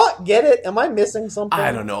Do I not get it? Am I missing something?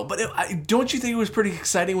 I don't know, but don't you think it was pretty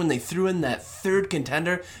exciting when they threw in that third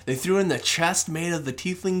contender? They threw in the chest made of the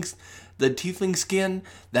tiefling skin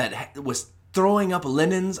that was throwing up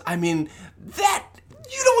linens. I mean, that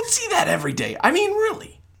you don't see that every day. I mean,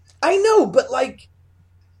 really. I know, but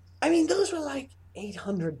those were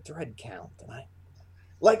 800 thread count, and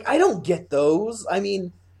I don't get those. I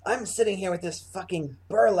mean, I'm sitting here with this fucking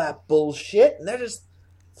burlap bullshit, and they're just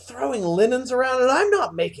throwing linens around, and I'm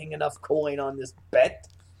not making enough coin on this bet.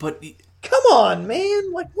 But come on,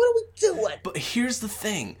 man! Like, what are we doing? But here's the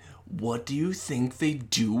thing: what do you think they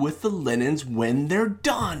do with the linens when they're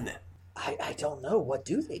done? I don't know. What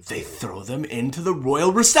do they do? They throw them into the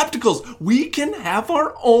royal receptacles. We can have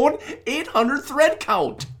our own 800 thread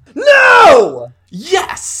count. No!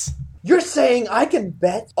 Yes! You're saying I can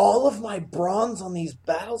bet all of my bronze on these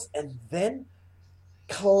battles and then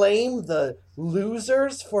claim the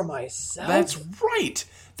losers for myself? That's right.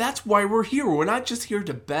 That's why we're here. We're not just here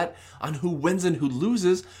to bet on who wins and who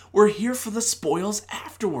loses. We're here for the spoils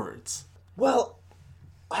afterwards. Well,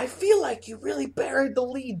 I feel like you really buried the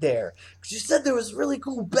lead there. Because you said there was really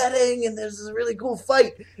cool betting and there's a really cool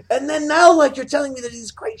fight. And then now, like, you're telling me that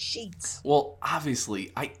these great sheets. Well,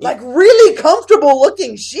 obviously, like, really comfortable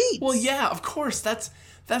looking sheets. Well, yeah, of course. That's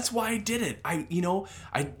why I did it.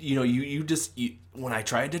 When I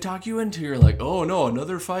tried to talk you into, you're like, oh no,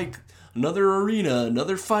 another fight, another arena,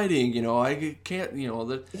 another fighting. I can't.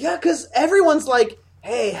 Yeah, because everyone's like,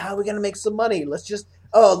 hey, how are we gonna make some money? Let's just.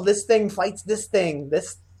 Oh, this thing fights this thing.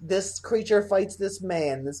 This creature fights this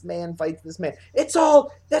man. This man fights this man. That's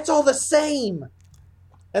all the same.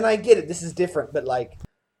 And I get it. This is different,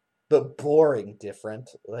 but boring different.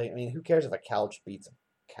 Like, I mean, who cares if a couch beats a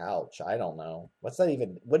couch? I don't know.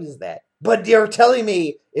 What is that? But you're telling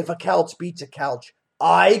me if a couch beats a couch,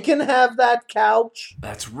 I can have that couch?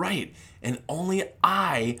 That's right. And only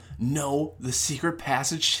I know the secret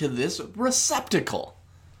passage to this receptacle.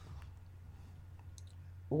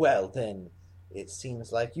 Well, then, it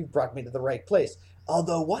seems like you've brought me to the right place.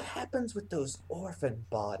 Although, what happens with those orphan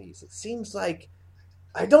bodies? It seems like...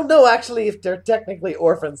 I don't know, actually, if they're technically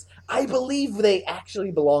orphans. I believe they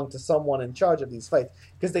actually belong to someone in charge of these fights,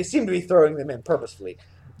 because they seem to be throwing them in purposefully.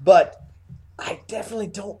 But I definitely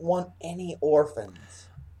don't want any orphans.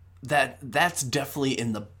 That's definitely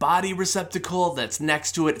in the body receptacle that's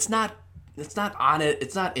next to it. It's not on it.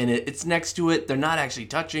 It's not in it. It's next to it. They're not actually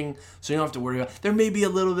touching, so you don't have to worry about it. There may be a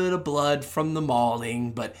little bit of blood from the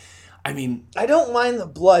mauling, but, I mean... I don't mind the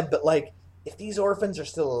blood, but, if these orphans are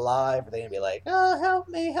still alive, are they going to be like, oh, help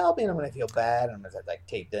me, and I'm going to feel bad, and I'm going to,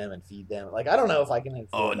 take them and feed them. I don't know if I can...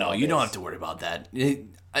 Oh, no, you don't have to worry about that.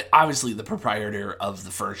 Obviously, the proprietor of the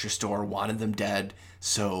furniture store wanted them dead,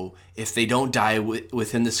 so if they don't die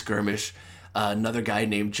within the skirmish... another guy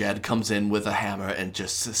named Jed comes in with a hammer and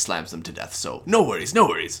just slams them to death. So, no worries.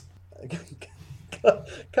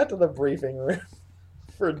 Cut to the briefing room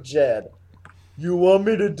for Jed. You want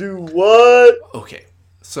me to do what? Okay,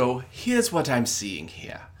 so here's what I'm seeing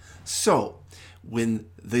here. So, when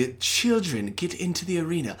the children get into the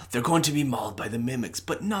arena, they're going to be mauled by the mimics,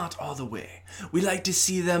 but not all the way. We like to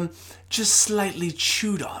see them just slightly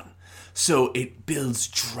chewed on. So, it builds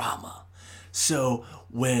drama. So,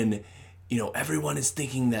 when... everyone is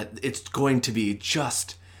thinking that it's going to be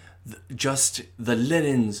just the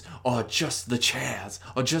linens, or just the chairs,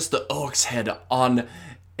 or just the orc's head on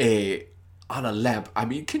a lamp. I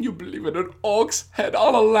mean, can you believe it? An orc's head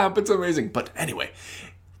on a lamp. It's amazing. But anyway,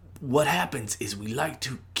 what happens is we like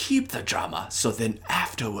to keep the drama. So then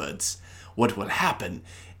afterwards, what will happen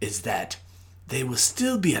is that they will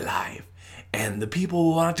still be alive. And the people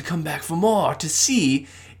will want to come back for more to see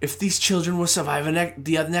if these children will survive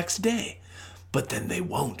the next day. But then they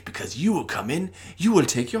won't, because you will come in, you will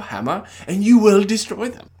take your hammer, and you will destroy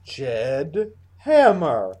them. Jed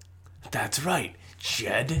Hammer. That's right,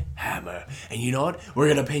 Jed Hammer. And you know what? We're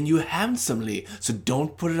going to pay you handsomely, so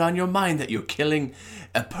don't put it on your mind that you're killing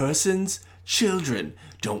a person's children.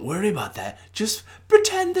 Don't worry about that. Just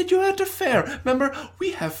pretend that you're at a fair. Remember,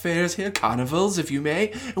 we have fairs here, carnivals, if you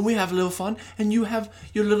may, and we have a little fun, and you have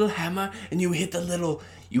your little hammer, and you hit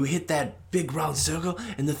that big round circle,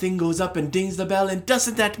 and the thing goes up and dings the bell, and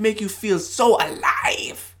doesn't that make you feel so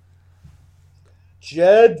alive?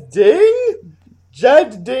 Jed Ding?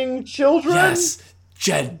 Jed Ding children? Yes,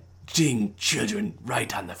 Jed Ding children,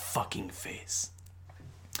 right on the fucking face.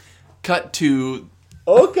 Cut to...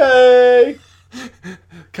 Okay!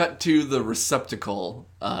 Cut to the receptacle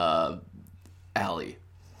alley.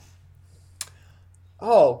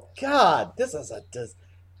 Oh, God, this is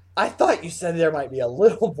I thought you said there might be a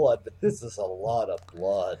little blood, but this is a lot of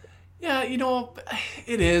blood. Yeah,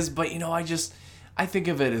 it is, but I think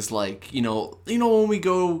of it as like, when we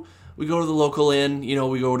go to the local inn,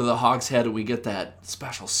 we go to the Hog's Head and we get that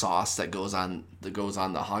special sauce that goes on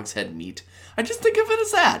the Hog's Head meat. I just think of it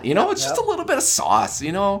as that, it's just a little bit of sauce,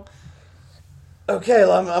 Okay,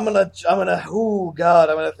 well, I'm gonna. Oh God,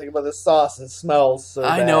 I'm gonna think about this sauce. It smells so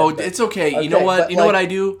bad. I know, it's okay. You know what? but, You know what I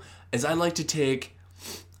do? Is I like to take...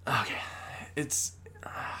 Okay. It's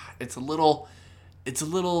a little...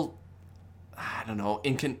 I don't know,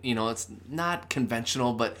 it's not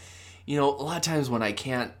conventional, but, a lot of times when I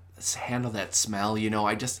can't handle that smell,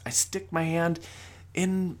 I stick my hand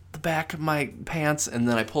in the back of my pants, and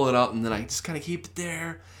then I pull it out, and then I just kind of keep it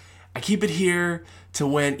there. I keep it here to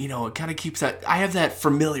when, it kind of keeps that... I have that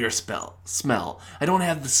familiar smell. I don't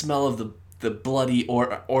have the smell of the bloody,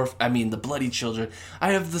 the bloody children.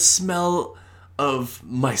 I have the smell of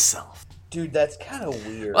myself. Dude, that's kind of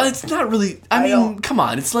weird. Well, it's not really... come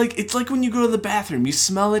on. It's like when you go to the bathroom. You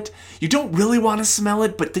smell it. You don't really want to smell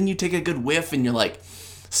it, but then you take a good whiff and you're like,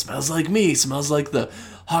 smells like me. Smells like the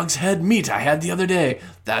hog's head meat I had the other day.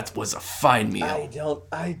 That was a fine meal.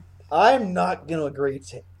 I'm not going to agree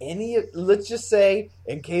to any... Let's just say,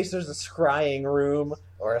 in case there's a scrying room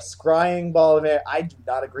or a scrying ball in there, I do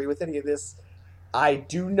not agree with any of this. I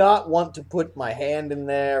do not want to put my hand in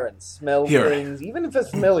there and smell things, even if it's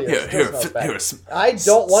familiar. I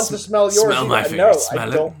don't want to smell yours. Smell my finger. No,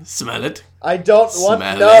 Smell it. I don't want...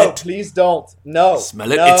 Smell No, it. please don't. No.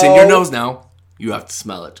 Smell it. No. It's in your nose now. You have to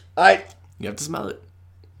smell it. You have to smell it.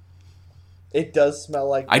 It does smell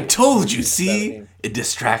like... I told you, see? It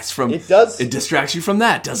distracts from... It does. It distracts you from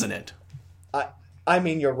that, doesn't it? I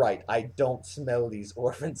mean, you're right. I don't smell these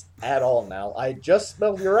orphans at all now. I just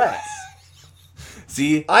smell your ass.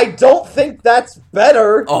 See? I don't think that's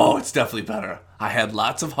better. Oh, it's definitely better. I had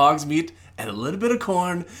lots of hog's meat and a little bit of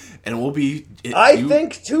corn, and we'll be... I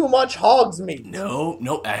think too much hog's meat.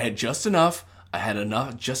 No, I had just enough. I had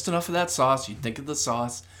just enough of that sauce. You think of the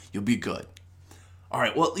sauce, you'll be good. All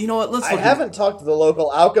right, well, you know what? I haven't talked to the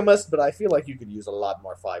local alchemist, but I feel like you could use a lot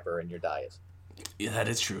more fiber in your diet. Yeah, that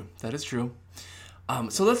is true.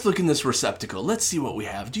 So let's look in this receptacle. Let's see what we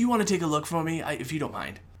have. Do you want to take a look for me, if you don't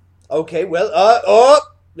mind? Okay, well,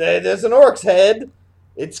 there's an orc's head.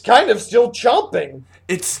 It's kind of still chomping.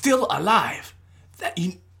 It's still alive.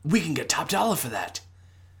 We can get top dollar for that.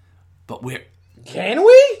 But Can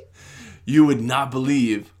we? You would not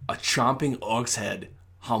believe a chomping orc's head,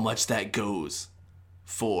 how much that goes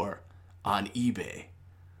for on eBay.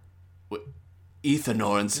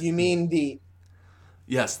 Ethanorn's... You mean the...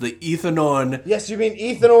 Yes, the Ethanorn... Yes, you mean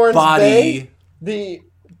Ethanorn's body... Bay? The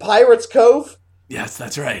Pirate's Cove? Yes,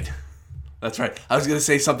 that's right. That's right. I was going to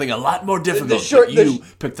say something a lot more difficult, but you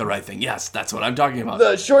picked the right thing. Yes, that's what I'm talking about.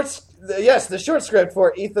 The short script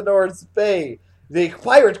for Ethanor's Bay, the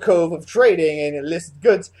Pirate Cove of trading in illicit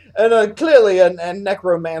goods, and clearly a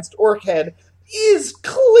necromanced orc head is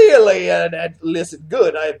clearly an illicit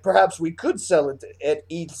good. Perhaps we could sell it at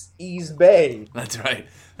East Bay. That's right.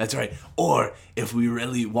 Or, if we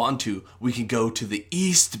really want to, we can go to the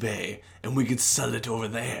East Bay, and we could sell it over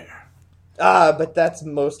there. But that's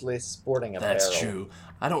mostly sporting apparel. That's true.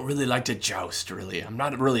 I don't really like to joust, really. I'm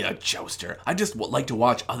not really a jouster. I just like to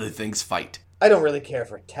watch other things fight. I don't really care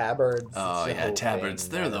for tabards. Oh, yeah, tabards.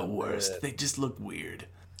 They're the worst. They just look weird.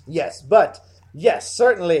 Yes,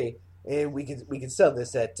 certainly we could sell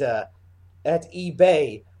this at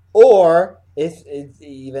eBay, or if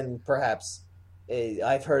even perhaps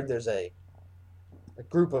I've heard there's a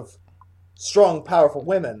group of strong, powerful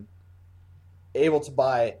women able to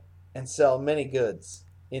buy and sell many goods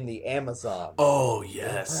in the Amazon. Oh,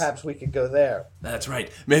 yes. Perhaps we could go there. That's right.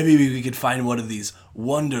 Maybe we could find one of these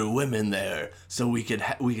Wonder Women there, so we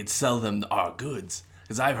could sell them our goods.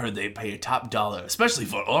 Because I've heard they pay a top dollar, especially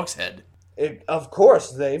for Orc's Head. Of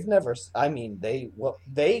course, they've never... I mean,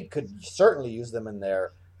 they could certainly use them in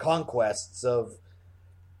their conquests of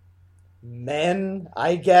men,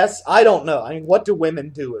 I guess. I don't know. I mean, what do women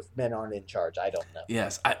do if men aren't in charge? I don't know.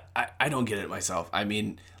 Yes, I don't get it myself. I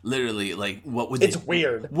mean, literally, like, what would It's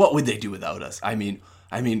weird. What would they do without us? I mean,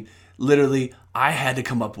 literally, I had to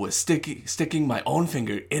come up with sticking my own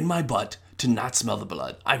finger in my butt to not smell the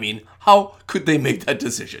blood. I mean, how could they make that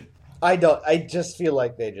decision? I just feel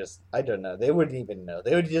like I don't know. They wouldn't even know.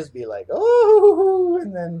 They would just be like, oh,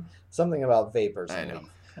 and then something about vapors. I know.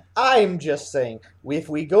 I'm just saying, if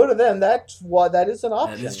we go to them, that is an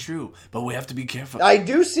option. That is true, but we have to be careful. I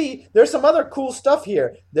do see there's some other cool stuff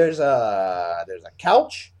here. There's a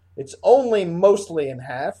couch. It's only mostly in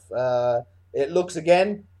half. It looks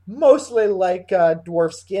again mostly like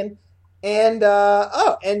dwarf skin, and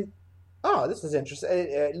this is interesting.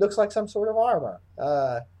 It looks like some sort of armor.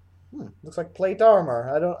 Looks like plate armor.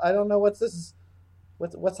 I don't know what's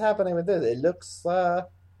happening with this. It looks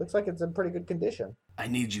like it's in pretty good condition. I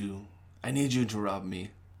need you to rob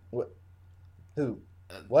me. What? Who?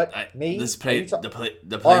 What? Me? This plate, the plate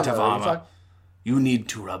armor, of armor. You need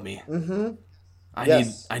to rob me. Mm-hmm.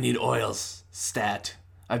 Yes. I need oils. Stat.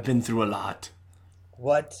 I've been through a lot.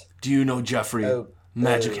 What? Do you know Jeffrey?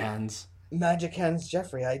 Magic Hands. Magic Hands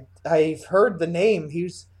Jeffrey. I've heard the name.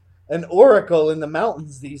 He's an oracle in the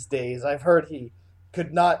mountains these days. I've heard he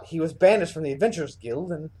was banished from the Adventurers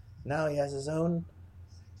Guild, and now he has his own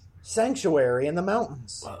sanctuary in the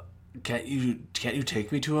mountains. Well, can't you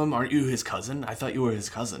take me to him? Aren't you his cousin? I thought you were his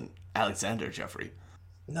cousin, Alexander Jeffrey.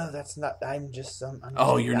 No, that's not. I'm just some.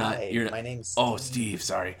 You're not. You're not. My name's Steve. Oh, Steve.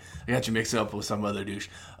 Sorry, I got you mixed up with some other douche.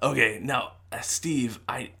 Okay, now, Steve,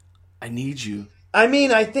 I need you. I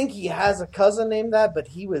mean, I think he has a cousin named that, but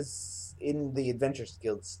he was in the Adventurers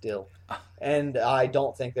Guild still, and I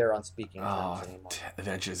don't think they're on speaking terms anymore.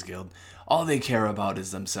 Adventurers Guild. All they care about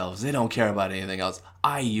is themselves. They don't care about anything else.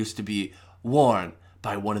 I used to be worn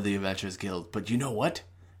by one of the Adventurers Guild, but you know what?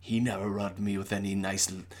 He never rubbed me with any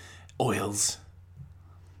nice oils.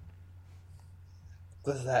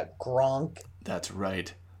 Was that Gronk? That's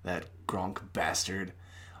right. That Gronk bastard.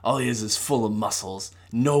 All he is full of muscles,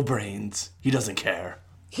 no brains. He doesn't care.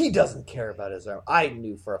 He doesn't care about his arm. I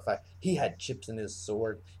knew for a fact. He had chips in his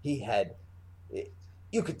sword. He had...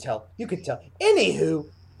 You could tell. Anywho,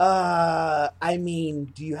 I mean,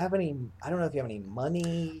 do you have any... I don't know if you have any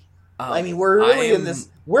money. I mean, we're really in this...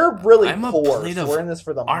 We're really poor. So we're in this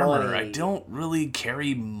for the armor. money. I don't really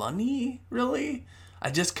carry money, really. I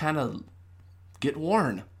just kind of get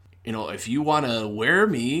worn. You know, if you want to wear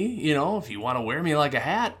me, if you want to wear me like a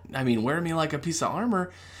hat, wear me like a piece of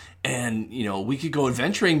armor, and, we could go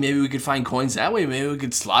adventuring. Maybe we could find coins that way. Maybe we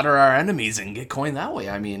could slaughter our enemies and get coin that way.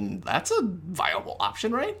 That's a viable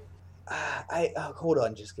option, right? Hold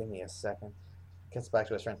on, just give me a second. Gets back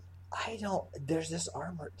to his friend. There's this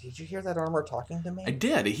armor. Did you hear that armor talking to me? I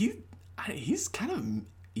did. He's kind of,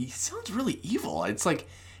 he sounds really evil. It's like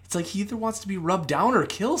he either wants to be rubbed down or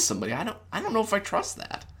kill somebody. I don't know if I trust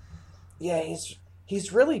that. Yeah,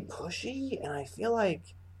 he's really pushy, and I feel like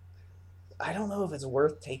I don't know if it's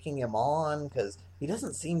worth taking him on because he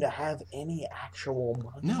doesn't seem to have any actual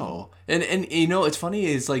money. No, and it's funny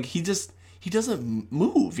is like he doesn't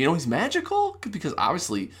move. He's magical because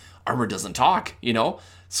obviously armor doesn't talk.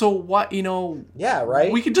 So what? Yeah,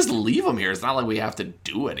 right. We could just leave him here. It's not like we have to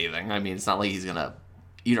do anything. It's not like he's gonna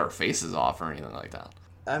eat our faces off or anything like that.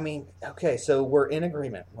 Okay, so we're in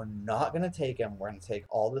agreement. We're not going to take him. We're going to take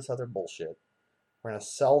all this other bullshit. We're going to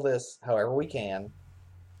sell this however we can.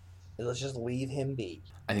 And let's just leave him be.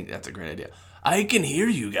 I think that's a great idea. I can hear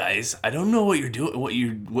you guys. I don't know what you're doing, what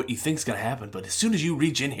you think's going to happen, but as soon as you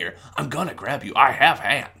reach in here, I'm going to grab you. I have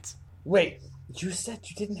hands. Wait, you said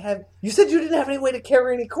you didn't have any way to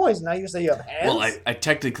carry any coins. Now you say you have hands? Well, I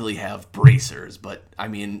technically have bracers, but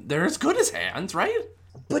they're as good as hands, right?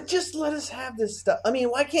 But just let us have this stuff.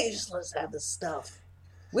 Why can't you just let us have this stuff?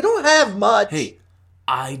 We don't have much. Hey,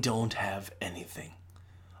 I don't have anything.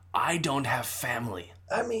 I don't have family.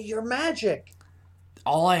 You're magic.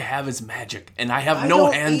 All I have is magic, and I have no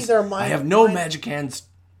hands. I have no magic hands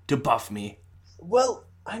to buff me. Well,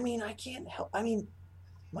 I can't help.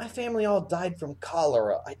 My family all died from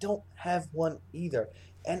cholera. I don't have one either.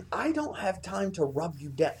 And I don't have time to rub you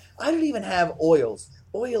down. I don't even have oils.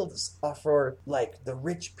 Oils are for, the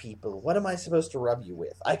rich people. What am I supposed to rub you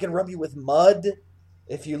with? I can rub you with mud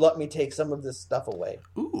if you let me take some of this stuff away.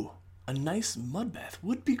 Ooh, a nice mud bath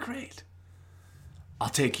would be great. I'll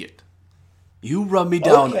take it. You rub me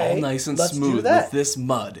down all nice and smooth with this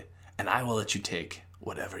mud, and I will let you take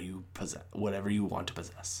whatever you want to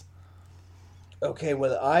possess. Okay,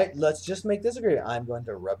 well, let's just make this agreement. I'm going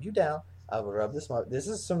to rub you down. I will rub this mud. This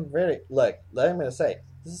is some very, I'm going to say,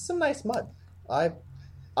 this is some nice mud.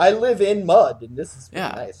 I live in mud, and this is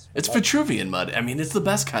nice. It's Vitruvian mud. It's the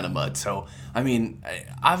best kind of mud. So,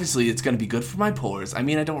 obviously it's going to be good for my pores. I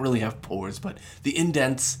don't really have pores, but the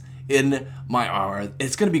indents in my armor,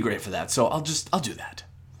 it's going to be great for that. So I'll do that.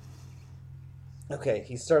 Okay,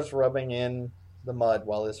 he starts rubbing in the mud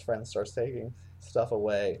while his friend starts taking stuff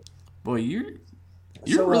away. Boy,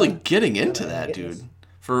 you're really getting into that, dude.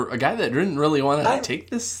 For a guy that didn't really want to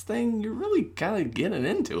take this thing, you're really kind of getting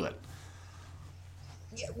into it.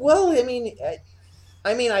 Yeah, well,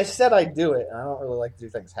 I said I'd do it, and I don't really like to do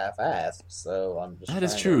things half-assed, so I'm just. That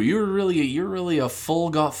is true. You're really a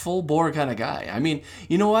full bore kind of guy.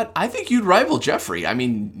 You know what? I think you'd rival Jeffrey.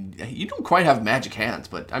 You don't quite have magic hands,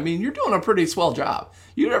 but you're doing a pretty swell job.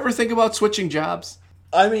 You ever think about switching jobs?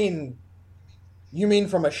 You mean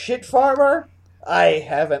from a shit farmer? I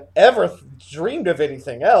haven't ever dreamed of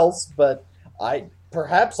anything else, but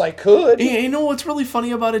perhaps I could. You know what's really funny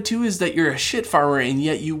about it too is that you're a shit farmer and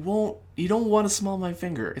yet you don't want to smell my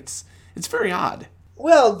finger. It's very odd.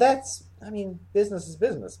 Well, business is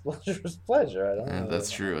business. Pleasure is pleasure. I don't know. That's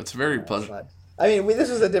true. It's very pleasant. I mean, this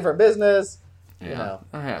was a different business. Yeah, You know.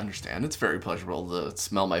 I understand. It's very pleasurable to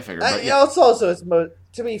smell my finger. I, But you know, it's also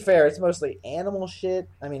to be fair, it's mostly animal shit.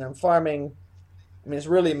 I mean, I'm farming. I mean, it's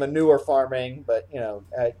really manure farming, but you know,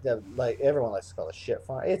 like everyone likes to call it shit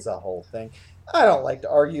farm. It's a whole thing. I don't like to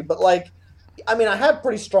argue, but like, I mean, I have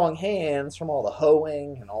pretty strong hands from all the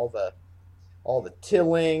hoeing and all the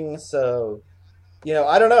tilling. So, you know,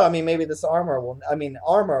 I don't know. I mean, maybe this armor will. I mean,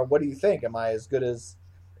 armor. What do you think? Am I as good as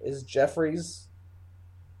Jeffrey's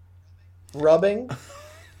rubbing?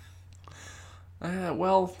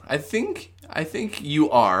 Well, I think you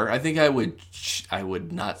are. I think I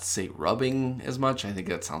would not say rubbing as much. I think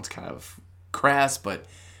that sounds kind of crass, but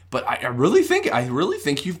I really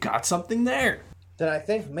think you've got something there. Then I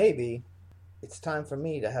think maybe it's time for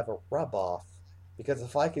me to have a rub off, because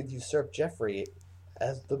if I could usurp Jeffrey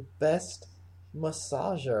as the best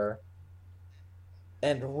massager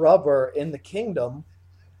and rubber in the kingdom,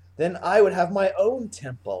 then I would have my own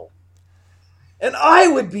temple. And I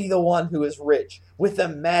would be the one who is rich with the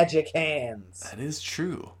magic hands. That is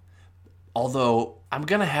true. Although, I'm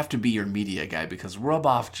going to have to be your media guy, because rub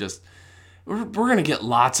off just... We're going to get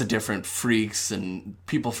lots of different freaks and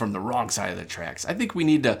people from the wrong side of the tracks. I think we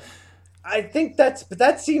need to... I think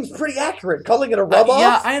that seems pretty accurate, calling it a rub off.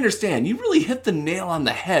 Yeah, I understand. You really hit the nail on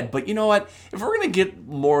the head. But you know what? If we're going to get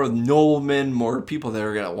more noblemen, more people that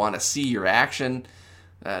are going to want to see your action,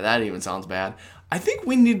 that even sounds bad. I think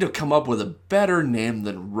we need to come up with a better name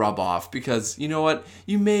than rub off, because you know what?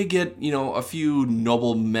 You may get, a few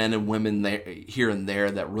noble men and women there, here and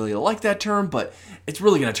there that really like that term, but it's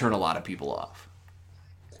really going to turn a lot of people off.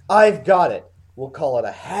 I've got it. We'll call it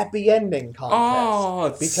a happy ending contest.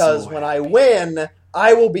 Oh, because when I win,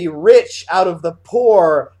 I will be rich out of the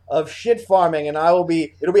poor of shit farming, and it'll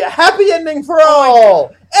be a happy ending for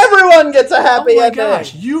all. Everyone gets a happy ending. Oh my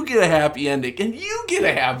gosh, you get a happy ending, and you get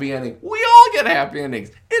a happy ending. We all get happy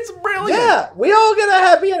endings. It's brilliant. Yeah, we all get a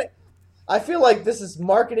happy ending. I feel like this is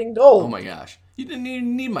marketing gold. Oh my gosh, you didn't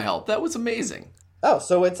even need my help. That was amazing. Oh,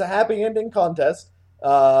 so it's a happy ending contest.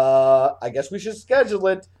 I guess we should schedule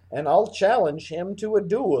it, and I'll challenge him to a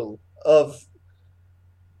duel of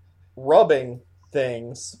rubbing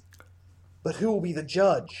things. But who will be the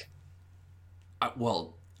judge?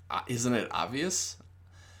 Isn't it obvious?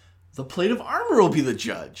 The plate of armor will be the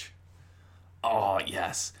judge. Oh,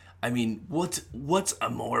 yes. I mean, what's a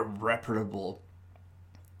more reputable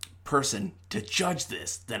person to judge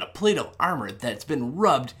this than a plate of armor that's been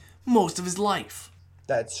rubbed most of his life?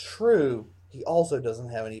 That's true. He also doesn't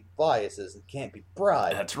have any biases and can't be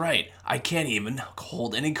bribed. That's right. I can't even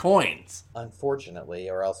hold any coins. Unfortunately,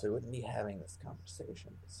 or else we wouldn't be having this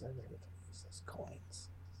conversation. So those coins.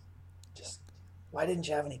 Just, why didn't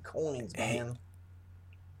you have any coins, man? Hey,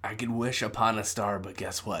 I could wish upon a star, but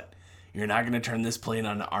guess what? You're not going to turn this plate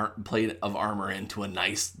of armor into a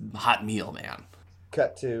nice hot meal, man.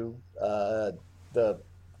 Cut to the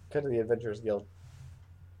Adventurers Guild.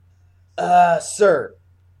 Sir,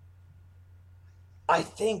 I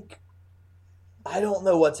don't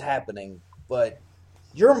know what's happening, but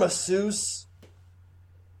your masseuse,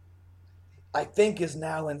 I think, is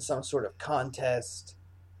now in some sort of contest.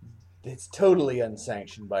 It's totally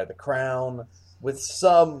unsanctioned by the crown, with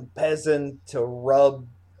some peasant to rub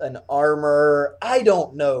an armor. I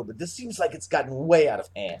don't know, but this seems like it's gotten way out of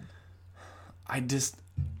hand.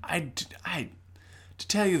 To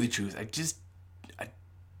tell you the truth,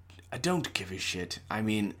 I don't give a shit. I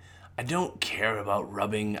mean, I don't care about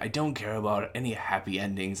rubbing. I don't care about any happy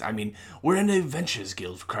endings. I mean, we're in the Adventurers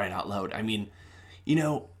Guild, for crying out loud. I mean,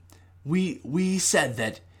 we said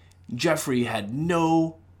that Jeffrey had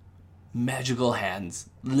no magical hands,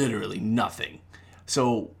 literally nothing.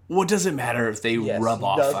 So what does it matter if they rub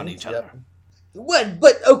off on each other? What?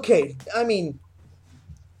 But okay, I mean,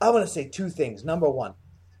 I want to say two things. Number one,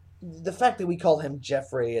 the fact that we call him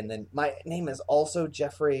Jeffrey, and then my name is also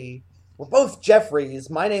Jeffrey. We're both Jeffreys.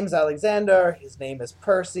 My name's Alexander. His name is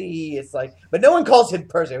Percy. It's like, but no one calls him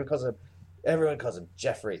Percy. Everyone calls him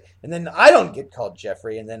Jeffrey. And then I don't get called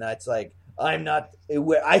Jeffrey. And then it's like, he's not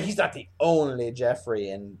the only Jeffrey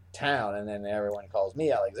in town. And then everyone calls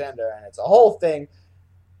me Alexander, and it's a whole thing.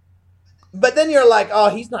 But then you're like, oh,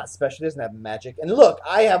 he's not special. He doesn't have magic. And look,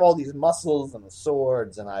 I have all these muscles and the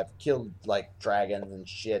swords, and I've killed, like, dragons and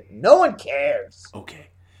shit. No one cares. Okay.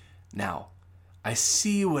 Now, I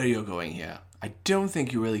see where you're going here. I don't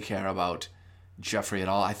think you really care about Jeffrey at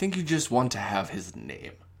all. I think you just want to have his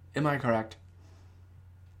name. Am I correct?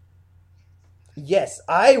 Yes,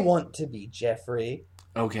 I want to be Jeffrey.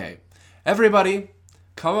 Okay. Everybody,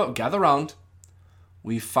 come up, gather around.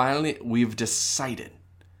 We've decided.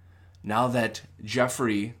 Now that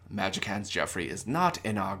Jeffrey, Magic Hands Jeffrey, is not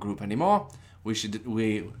in our group anymore, We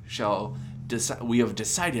have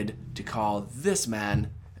decided to call this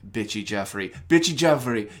man Bitchy Jeffrey. Bitchy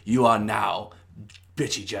Jeffrey, you are now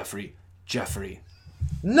Bitchy Jeffrey.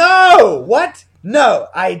 No! What? No,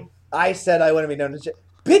 I said I want to be known as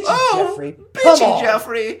Bitchy Jeffrey. Bitchy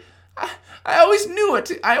Jeffrey. I always knew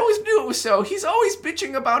it. I always knew it was so. He's always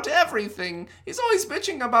bitching about everything. He's always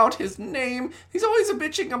bitching about his name. He's always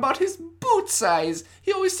bitching about his boot size.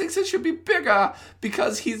 He always thinks it should be bigger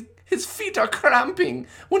because his feet are cramping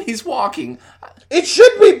when he's walking. It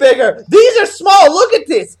should be bigger. These are small. Look at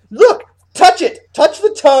this. Look. Touch it. Touch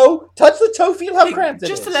the toe. Touch the toe. Feel how cramped it is.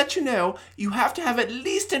 Just to let you know, you have to have at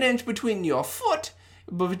least an inch between your foot,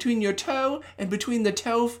 between your toe, and between the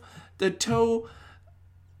toe,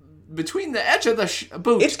 between the edge of the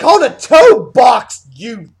boot. It's called a toe box,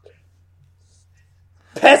 you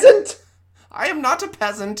peasant. I am not a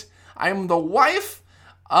peasant. I am the wife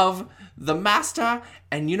of the master,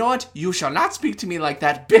 and you know what? You shall not speak to me like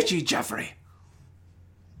that, Bitchy Jeffrey.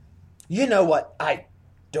 You know what? I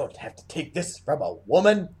don't have to take this from a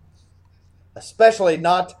woman, especially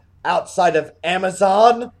not outside of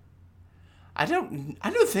Amazon. I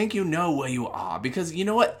don't think you know where you are, because you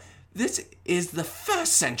know what? This is the 1st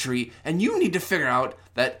century, and you need to figure out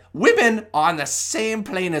that women are on the same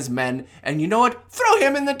plane as men, and you know what? Throw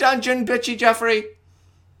him in the dungeon, Bitchy Jeffrey.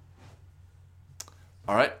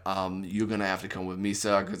 All right, you're gonna have to come with me,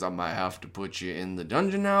 sir, because I might have to put you in the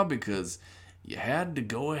dungeon now, because you had to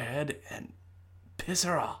go ahead and piss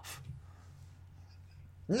her off.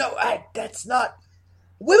 No, that's not...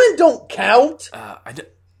 Women don't count.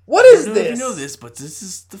 What I is don't know this? if you know this, but this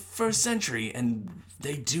is the 1st century, and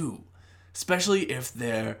they do. Especially if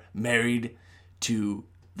they're married to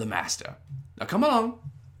the master. Now come along.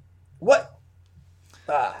 What?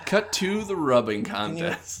 Cut to the rubbing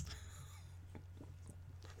contest.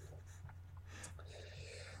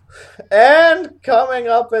 And coming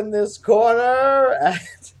up in this corner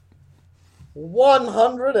at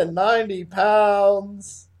 190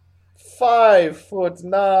 pounds,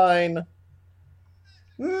 5'9",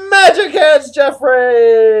 Magic Hands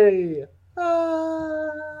Jeffrey!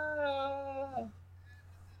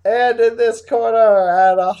 And in this corner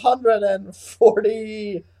at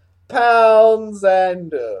 140 pounds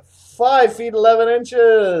and 5 feet 11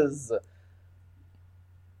 inches.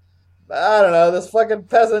 I don't know, this fucking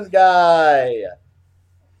peasant guy.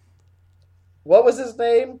 What was his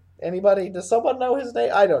name? Anybody? Does someone know his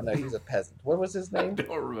name? I don't know. He's a peasant. What was his name? I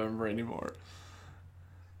don't remember anymore.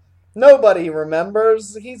 Nobody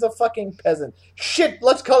remembers. He's a fucking peasant. Shit,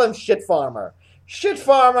 let's call him Shit Farmer. Shit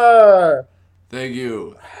Farmer! Thank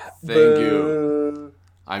you. Thank Boo. you.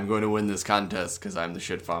 I'm going to win this contest because I'm the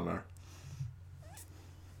shit farmer.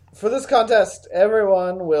 For this contest,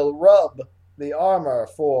 everyone will rub the armor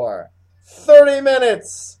for 30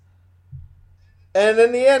 minutes. And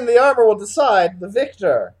in the end, the armor will decide the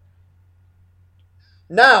victor.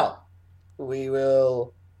 Now, we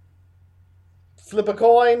will flip a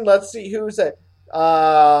coin. Let's see who's it.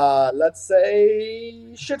 Let's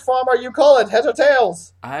say Shit Farmer, you call it. Heads or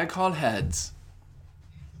tails? I call heads.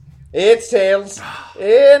 It's tails.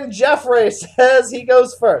 And Jeffrey says he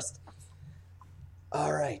goes first.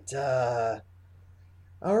 All right,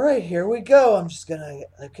 here we go. I'm just gonna,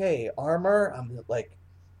 armor.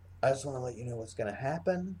 I just want to let you know what's gonna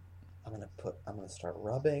happen. I'm gonna start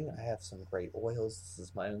rubbing. I have some great oils. This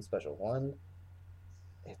is my own special one.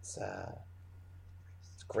 It's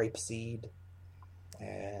grapeseed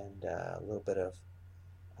and a little bit of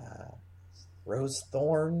rose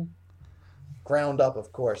thorn, ground up,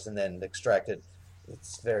 of course, and then extracted.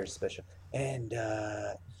 It's very special. And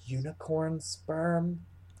unicorn sperm.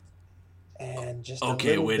 And just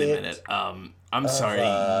okay, wait a minute. I'm sorry.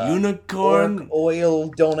 Unicorn orc oil.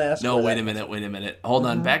 Don't ask. No, wait a minute. Hold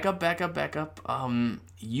on. Back up.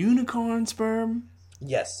 Unicorn sperm.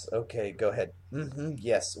 Yes. Okay. Go ahead.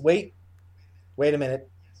 Yes. Wait a minute.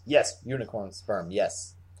 Yes. Unicorn sperm.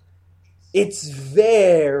 Yes. It's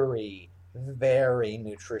very, very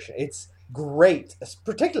nutritious. It's great,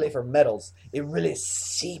 particularly for metals. It really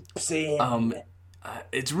seeps in.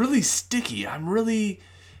 It's really sticky.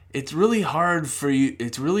 It's really hard for you.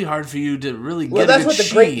 It's really hard for you to really get. Well, that's what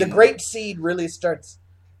the grape seed really starts.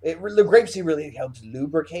 The grape seed really helps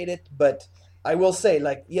lubricate it. But I will say,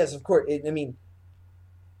 yes, of course.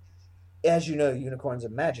 As you know, unicorns are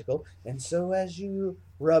magical, and so as you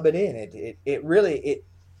rub it in, it really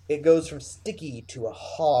goes from sticky to a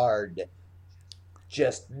hard,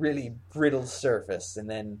 just really brittle surface, and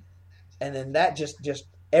then that just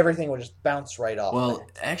everything would just bounce right off. Well,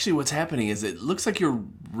 actually, what's happening is it looks like you're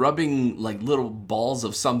rubbing like little balls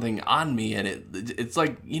of something on me, and it's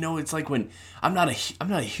like, it's like when I'm not a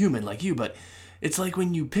human like you, but it's like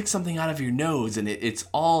when you pick something out of your nose and it's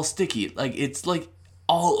all sticky, like it's like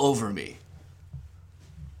all over me.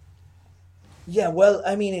 Yeah, well,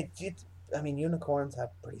 I mean, unicorns have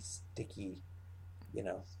pretty sticky,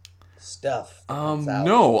 stuff.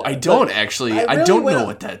 No, I don't actually. I don't know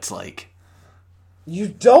what that's like. You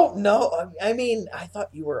don't know? I mean, I thought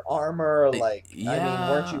you were armor, like, yeah. I mean,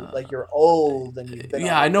 weren't you, like, you're old and you've been on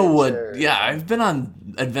I know adventures. I've been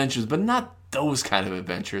on adventures, but not those kind of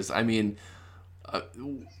adventures. I mean... what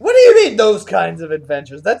do you mean, those kinds of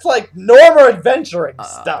adventures? That's like normal adventuring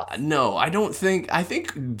stuff. No, I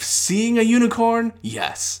think seeing a unicorn,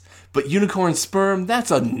 yes. But unicorn sperm,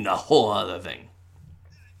 that's a whole other thing.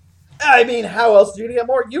 I mean, how else do you get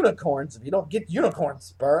more unicorns if you don't get unicorn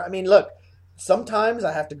sperm? I mean, look, sometimes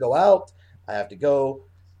I have to go out. I have to go,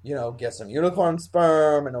 get some unicorn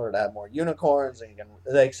sperm in order to have more unicorns, and you can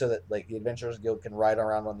so that the Adventurers Guild can ride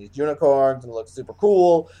around on these unicorns and look super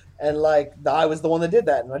cool. And I was the one that did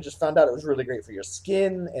that, and I just found out it was really great for your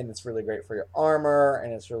skin, and it's really great for your armor,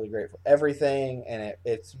 and it's really great for everything, and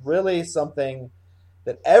it's really something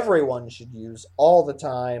that everyone should use all the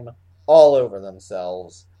time, all over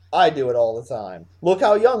themselves. I do it all the time. Look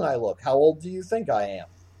how young I look. How old do you think I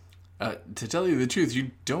am? To tell you the truth,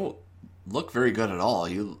 you don't look very good at all.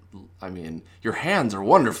 Your hands are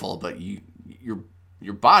wonderful, but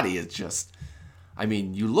your body is just,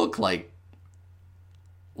 you look like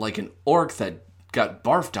an orc that got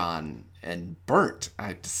barfed on and burnt.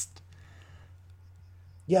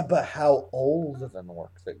 Yeah, but how old of an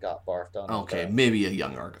orc that got barfed on? Okay, maybe a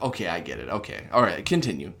young orc. Okay, I get it. Okay, all right,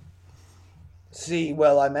 continue. See,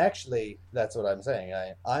 well, that's what I'm saying.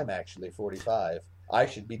 I'm actually 45. I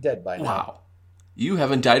should be dead by now. Wow. You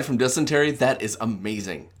haven't died from dysentery? That is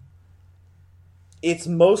amazing. It's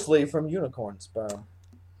mostly from unicorn sperm.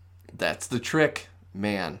 That's the trick,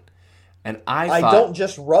 man. And I don't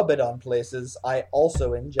just rub it on places, I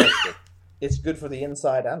also ingest it. It's good for the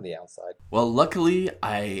inside and the outside. Well, luckily,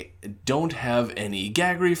 I don't have any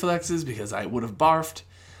gag reflexes because I would have barfed,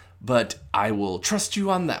 but I will trust you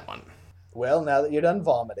on that one. Well, now that you're done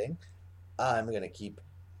vomiting, I'm going to keep...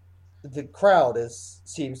 The crowd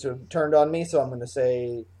seems to have turned on me, so I'm going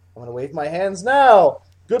to wave my hands now.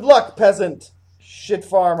 Good luck, peasant. Shit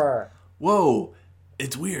farmer. Whoa,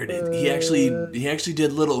 it's weird. He actually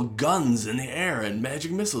did little guns in the air and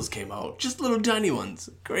magic missiles came out. Just little tiny ones.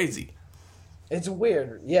 Crazy. It's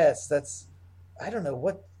weird. Yes, I don't know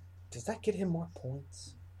what... Does that get him more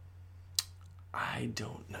points? I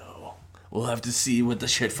don't know. We'll have to see what the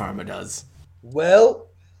shit farmer does. Well,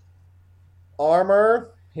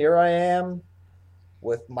 armor... Here I am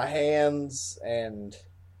with my hands and...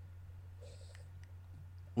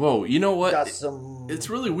 Whoa, you know what? Got some... It's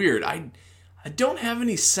really weird. I don't have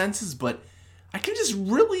any senses, but I can just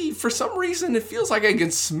really, for some reason, it feels like I can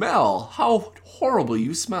smell how horrible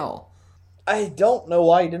you smell. I don't know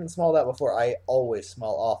why you didn't smell that before. I always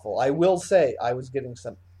smell awful. I will say I was getting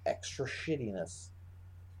some extra shittiness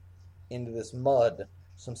into this mud.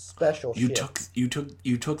 Some special shit. You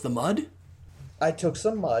took the mud? I took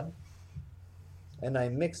some mud, and I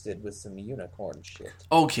mixed it with some unicorn shit.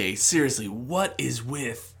 Okay, seriously, what is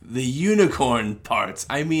with the unicorn parts?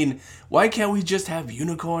 Why can't we just have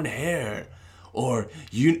unicorn hair? Or,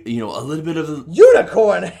 a little bit of...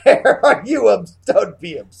 Unicorn hair? Don't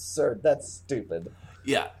be absurd. That's stupid.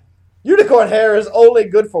 Yeah. Unicorn hair is only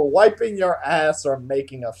good for wiping your ass or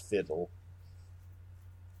making a fiddle.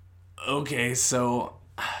 Okay, so...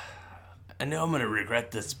 I know I'm going to regret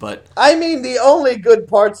this, but... the only good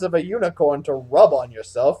parts of a unicorn to rub on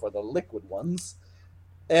yourself are the liquid ones.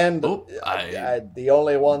 And the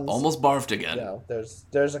only ones... Almost barfed again.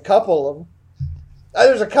 There's a couple of them.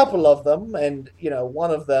 There's a couple of them, and, one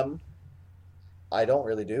of them I don't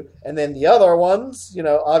really do. And then the other ones,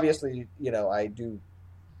 obviously, I do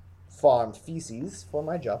farm feces for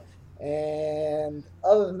my job. And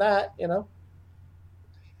other than that,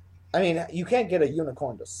 you can't get a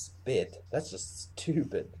unicorn to spit. That's just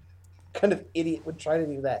stupid. What kind of idiot would try to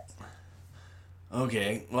do that?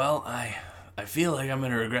 Okay, well, I feel like I'm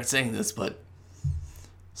going to regret saying this, but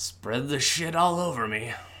spread the shit all over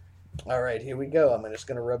me. All right, here we go. I'm just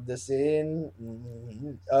going to rub this in.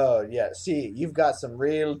 Mm-hmm. Oh, yeah. See, you've got some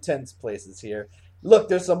real tense places here. Look,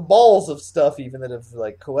 there's some balls of stuff even that have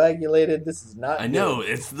coagulated. This is not. I know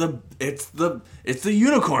it's the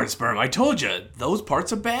unicorn sperm. I told you those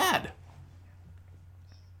parts are bad.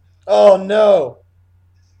 Oh no!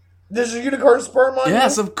 There's a unicorn sperm on you?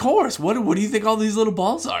 Yes, of course. What do you think all these little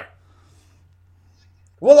balls are?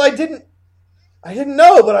 Well, I didn't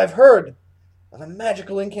know, but I've heard of a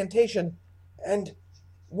magical incantation, and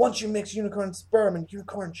once you mix unicorn sperm and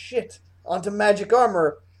unicorn shit onto magic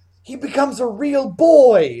armor, he becomes a real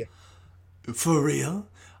boy. For real?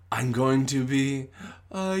 I'm going to be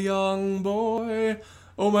a young boy.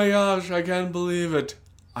 Oh my gosh, I can't believe it.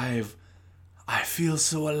 I feel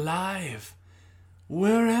so alive.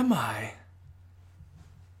 Where am I?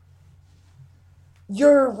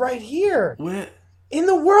 You're right here. Where? In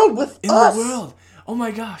the world with us. In the world. Oh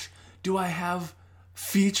my gosh. Do I have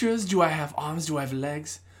features? Do I have arms? Do I have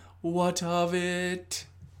legs? What of it?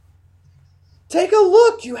 Take a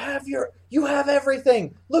look. You have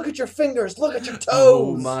everything. Look at your fingers. Look at your toes.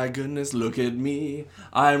 Oh my goodness, look at me.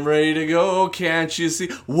 I'm ready to go. Can't you see?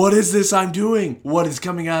 What is this I'm doing? What is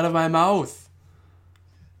coming out of my mouth?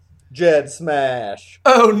 Jed smash.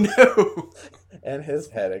 Oh no. And his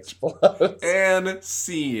head explodes. And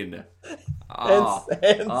scene. And I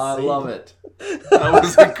scene. love it. That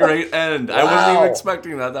was a great end. Wow. I wasn't even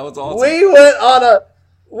expecting that. That was awesome. We went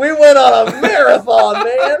on a marathon,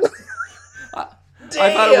 man.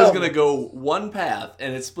 I thought it was going to go one path,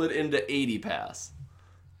 and it split into 80 paths.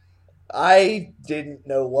 I didn't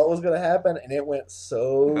know what was going to happen, and it went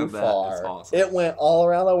so far. Is awesome. It went all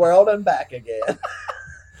around the world and back again.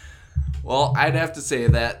 Well, I'd have to say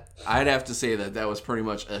that that was pretty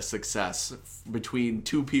much a success between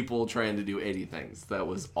two people trying to do 80 things. That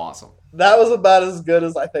was awesome. That was about as good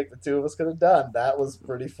as I think the two of us could have done. That was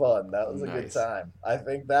pretty fun. That was a good Nice. time. I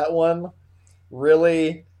think that one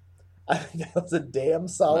really... I think that was a damn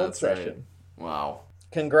solid That's session. right. Wow.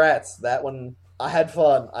 Congrats. That one, I had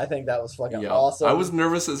fun. I think that was fucking awesome. I was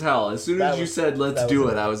nervous as hell. As soon as you said, let's do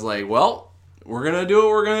it, good. I was like, well, we're going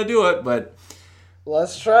to do it, but...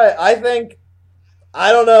 Let's try it.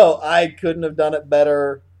 I don't know. I couldn't have done it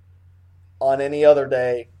better on any other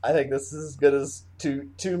day. I think this is as good as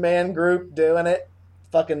two-man group doing it,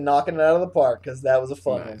 fucking knocking it out of the park, because that was a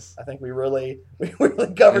fun one. I think we really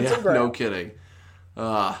covered some ground. No kidding.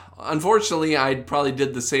 Unfortunately, I probably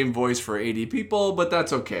did the same voice for 80 people, but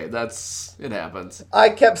that's okay. It happens. I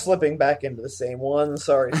kept slipping back into the same one.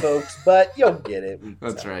 Sorry, folks, but you'll get it.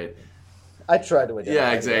 That's right. I tried to identify.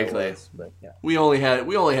 Yeah, exactly. What it was, but yeah. We only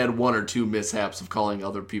had one or two mishaps of calling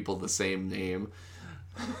other people the same name.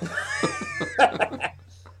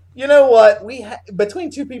 You know what?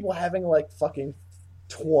 Between two people having like fucking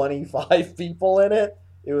 25 people in it,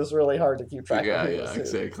 it was really hard to keep track of. Yeah,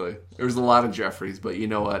 exactly. There was a lot of Jeffreys, but you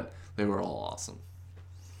know what? They were all awesome.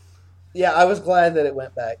 Yeah, I was glad that it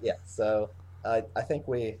went back. Yeah, so I think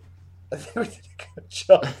we did a good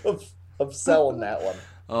job of selling that one.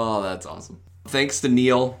 Oh, that's awesome. Thanks to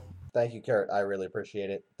Neil. Thank you, Kurt. I really appreciate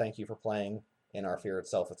it. Thank you for playing in our Fear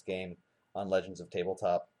Itself It's game on Legends of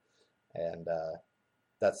Tabletop. And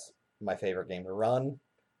that's my favorite game to run,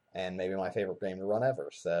 and maybe my favorite game to run ever.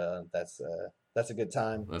 So that's a good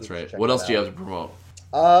time. That's right. What else do you have to promote?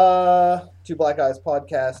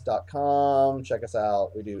 TwoBlackEyesPodcast.com. Check us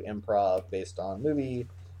out. We do improv based on movie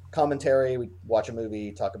commentary. We watch a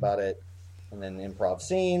movie, talk about it, and then improv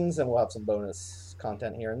scenes, and we'll have some bonus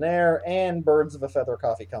content here and there. And Birds of a Feather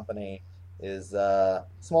Coffee Company is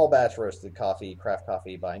small batch roasted coffee, craft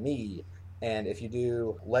coffee by me. And if you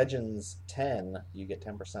do Legends 10, you get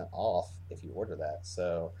 10% off if you order that.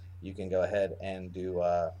 So you can go ahead and do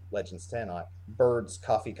Legends 10 on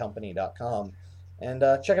birdscoffeecompany.com and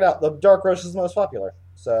check it out. The dark roast is the most popular,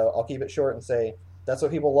 so I'll keep it short and say that's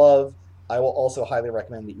what people love. I will also highly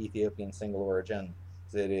recommend the Ethiopian single origin.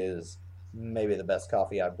 It is maybe the best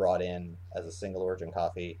coffee I've brought in as a single origin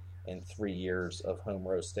coffee in 3 years of home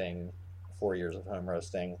roasting, 4 years of home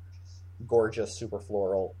roasting. Gorgeous, super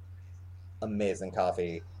floral, amazing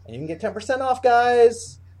coffee. And you can get 10% off,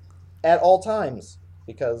 guys, at all times,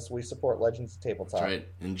 because we support Legends of Tabletop. That's right.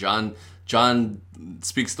 And John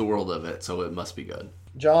speaks the world of it, so it must be good.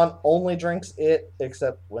 John only drinks it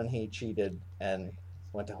except when he cheated and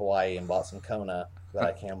went to Hawaii and bought some Kona, but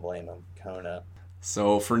I can't blame him. Kona.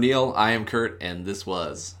 So for Neil, I am Kurt, and this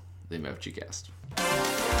was the MFGCast.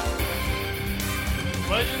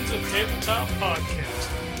 Legends of Tabletop Podcast.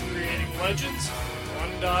 Creating legends,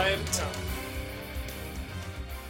 one die at a time.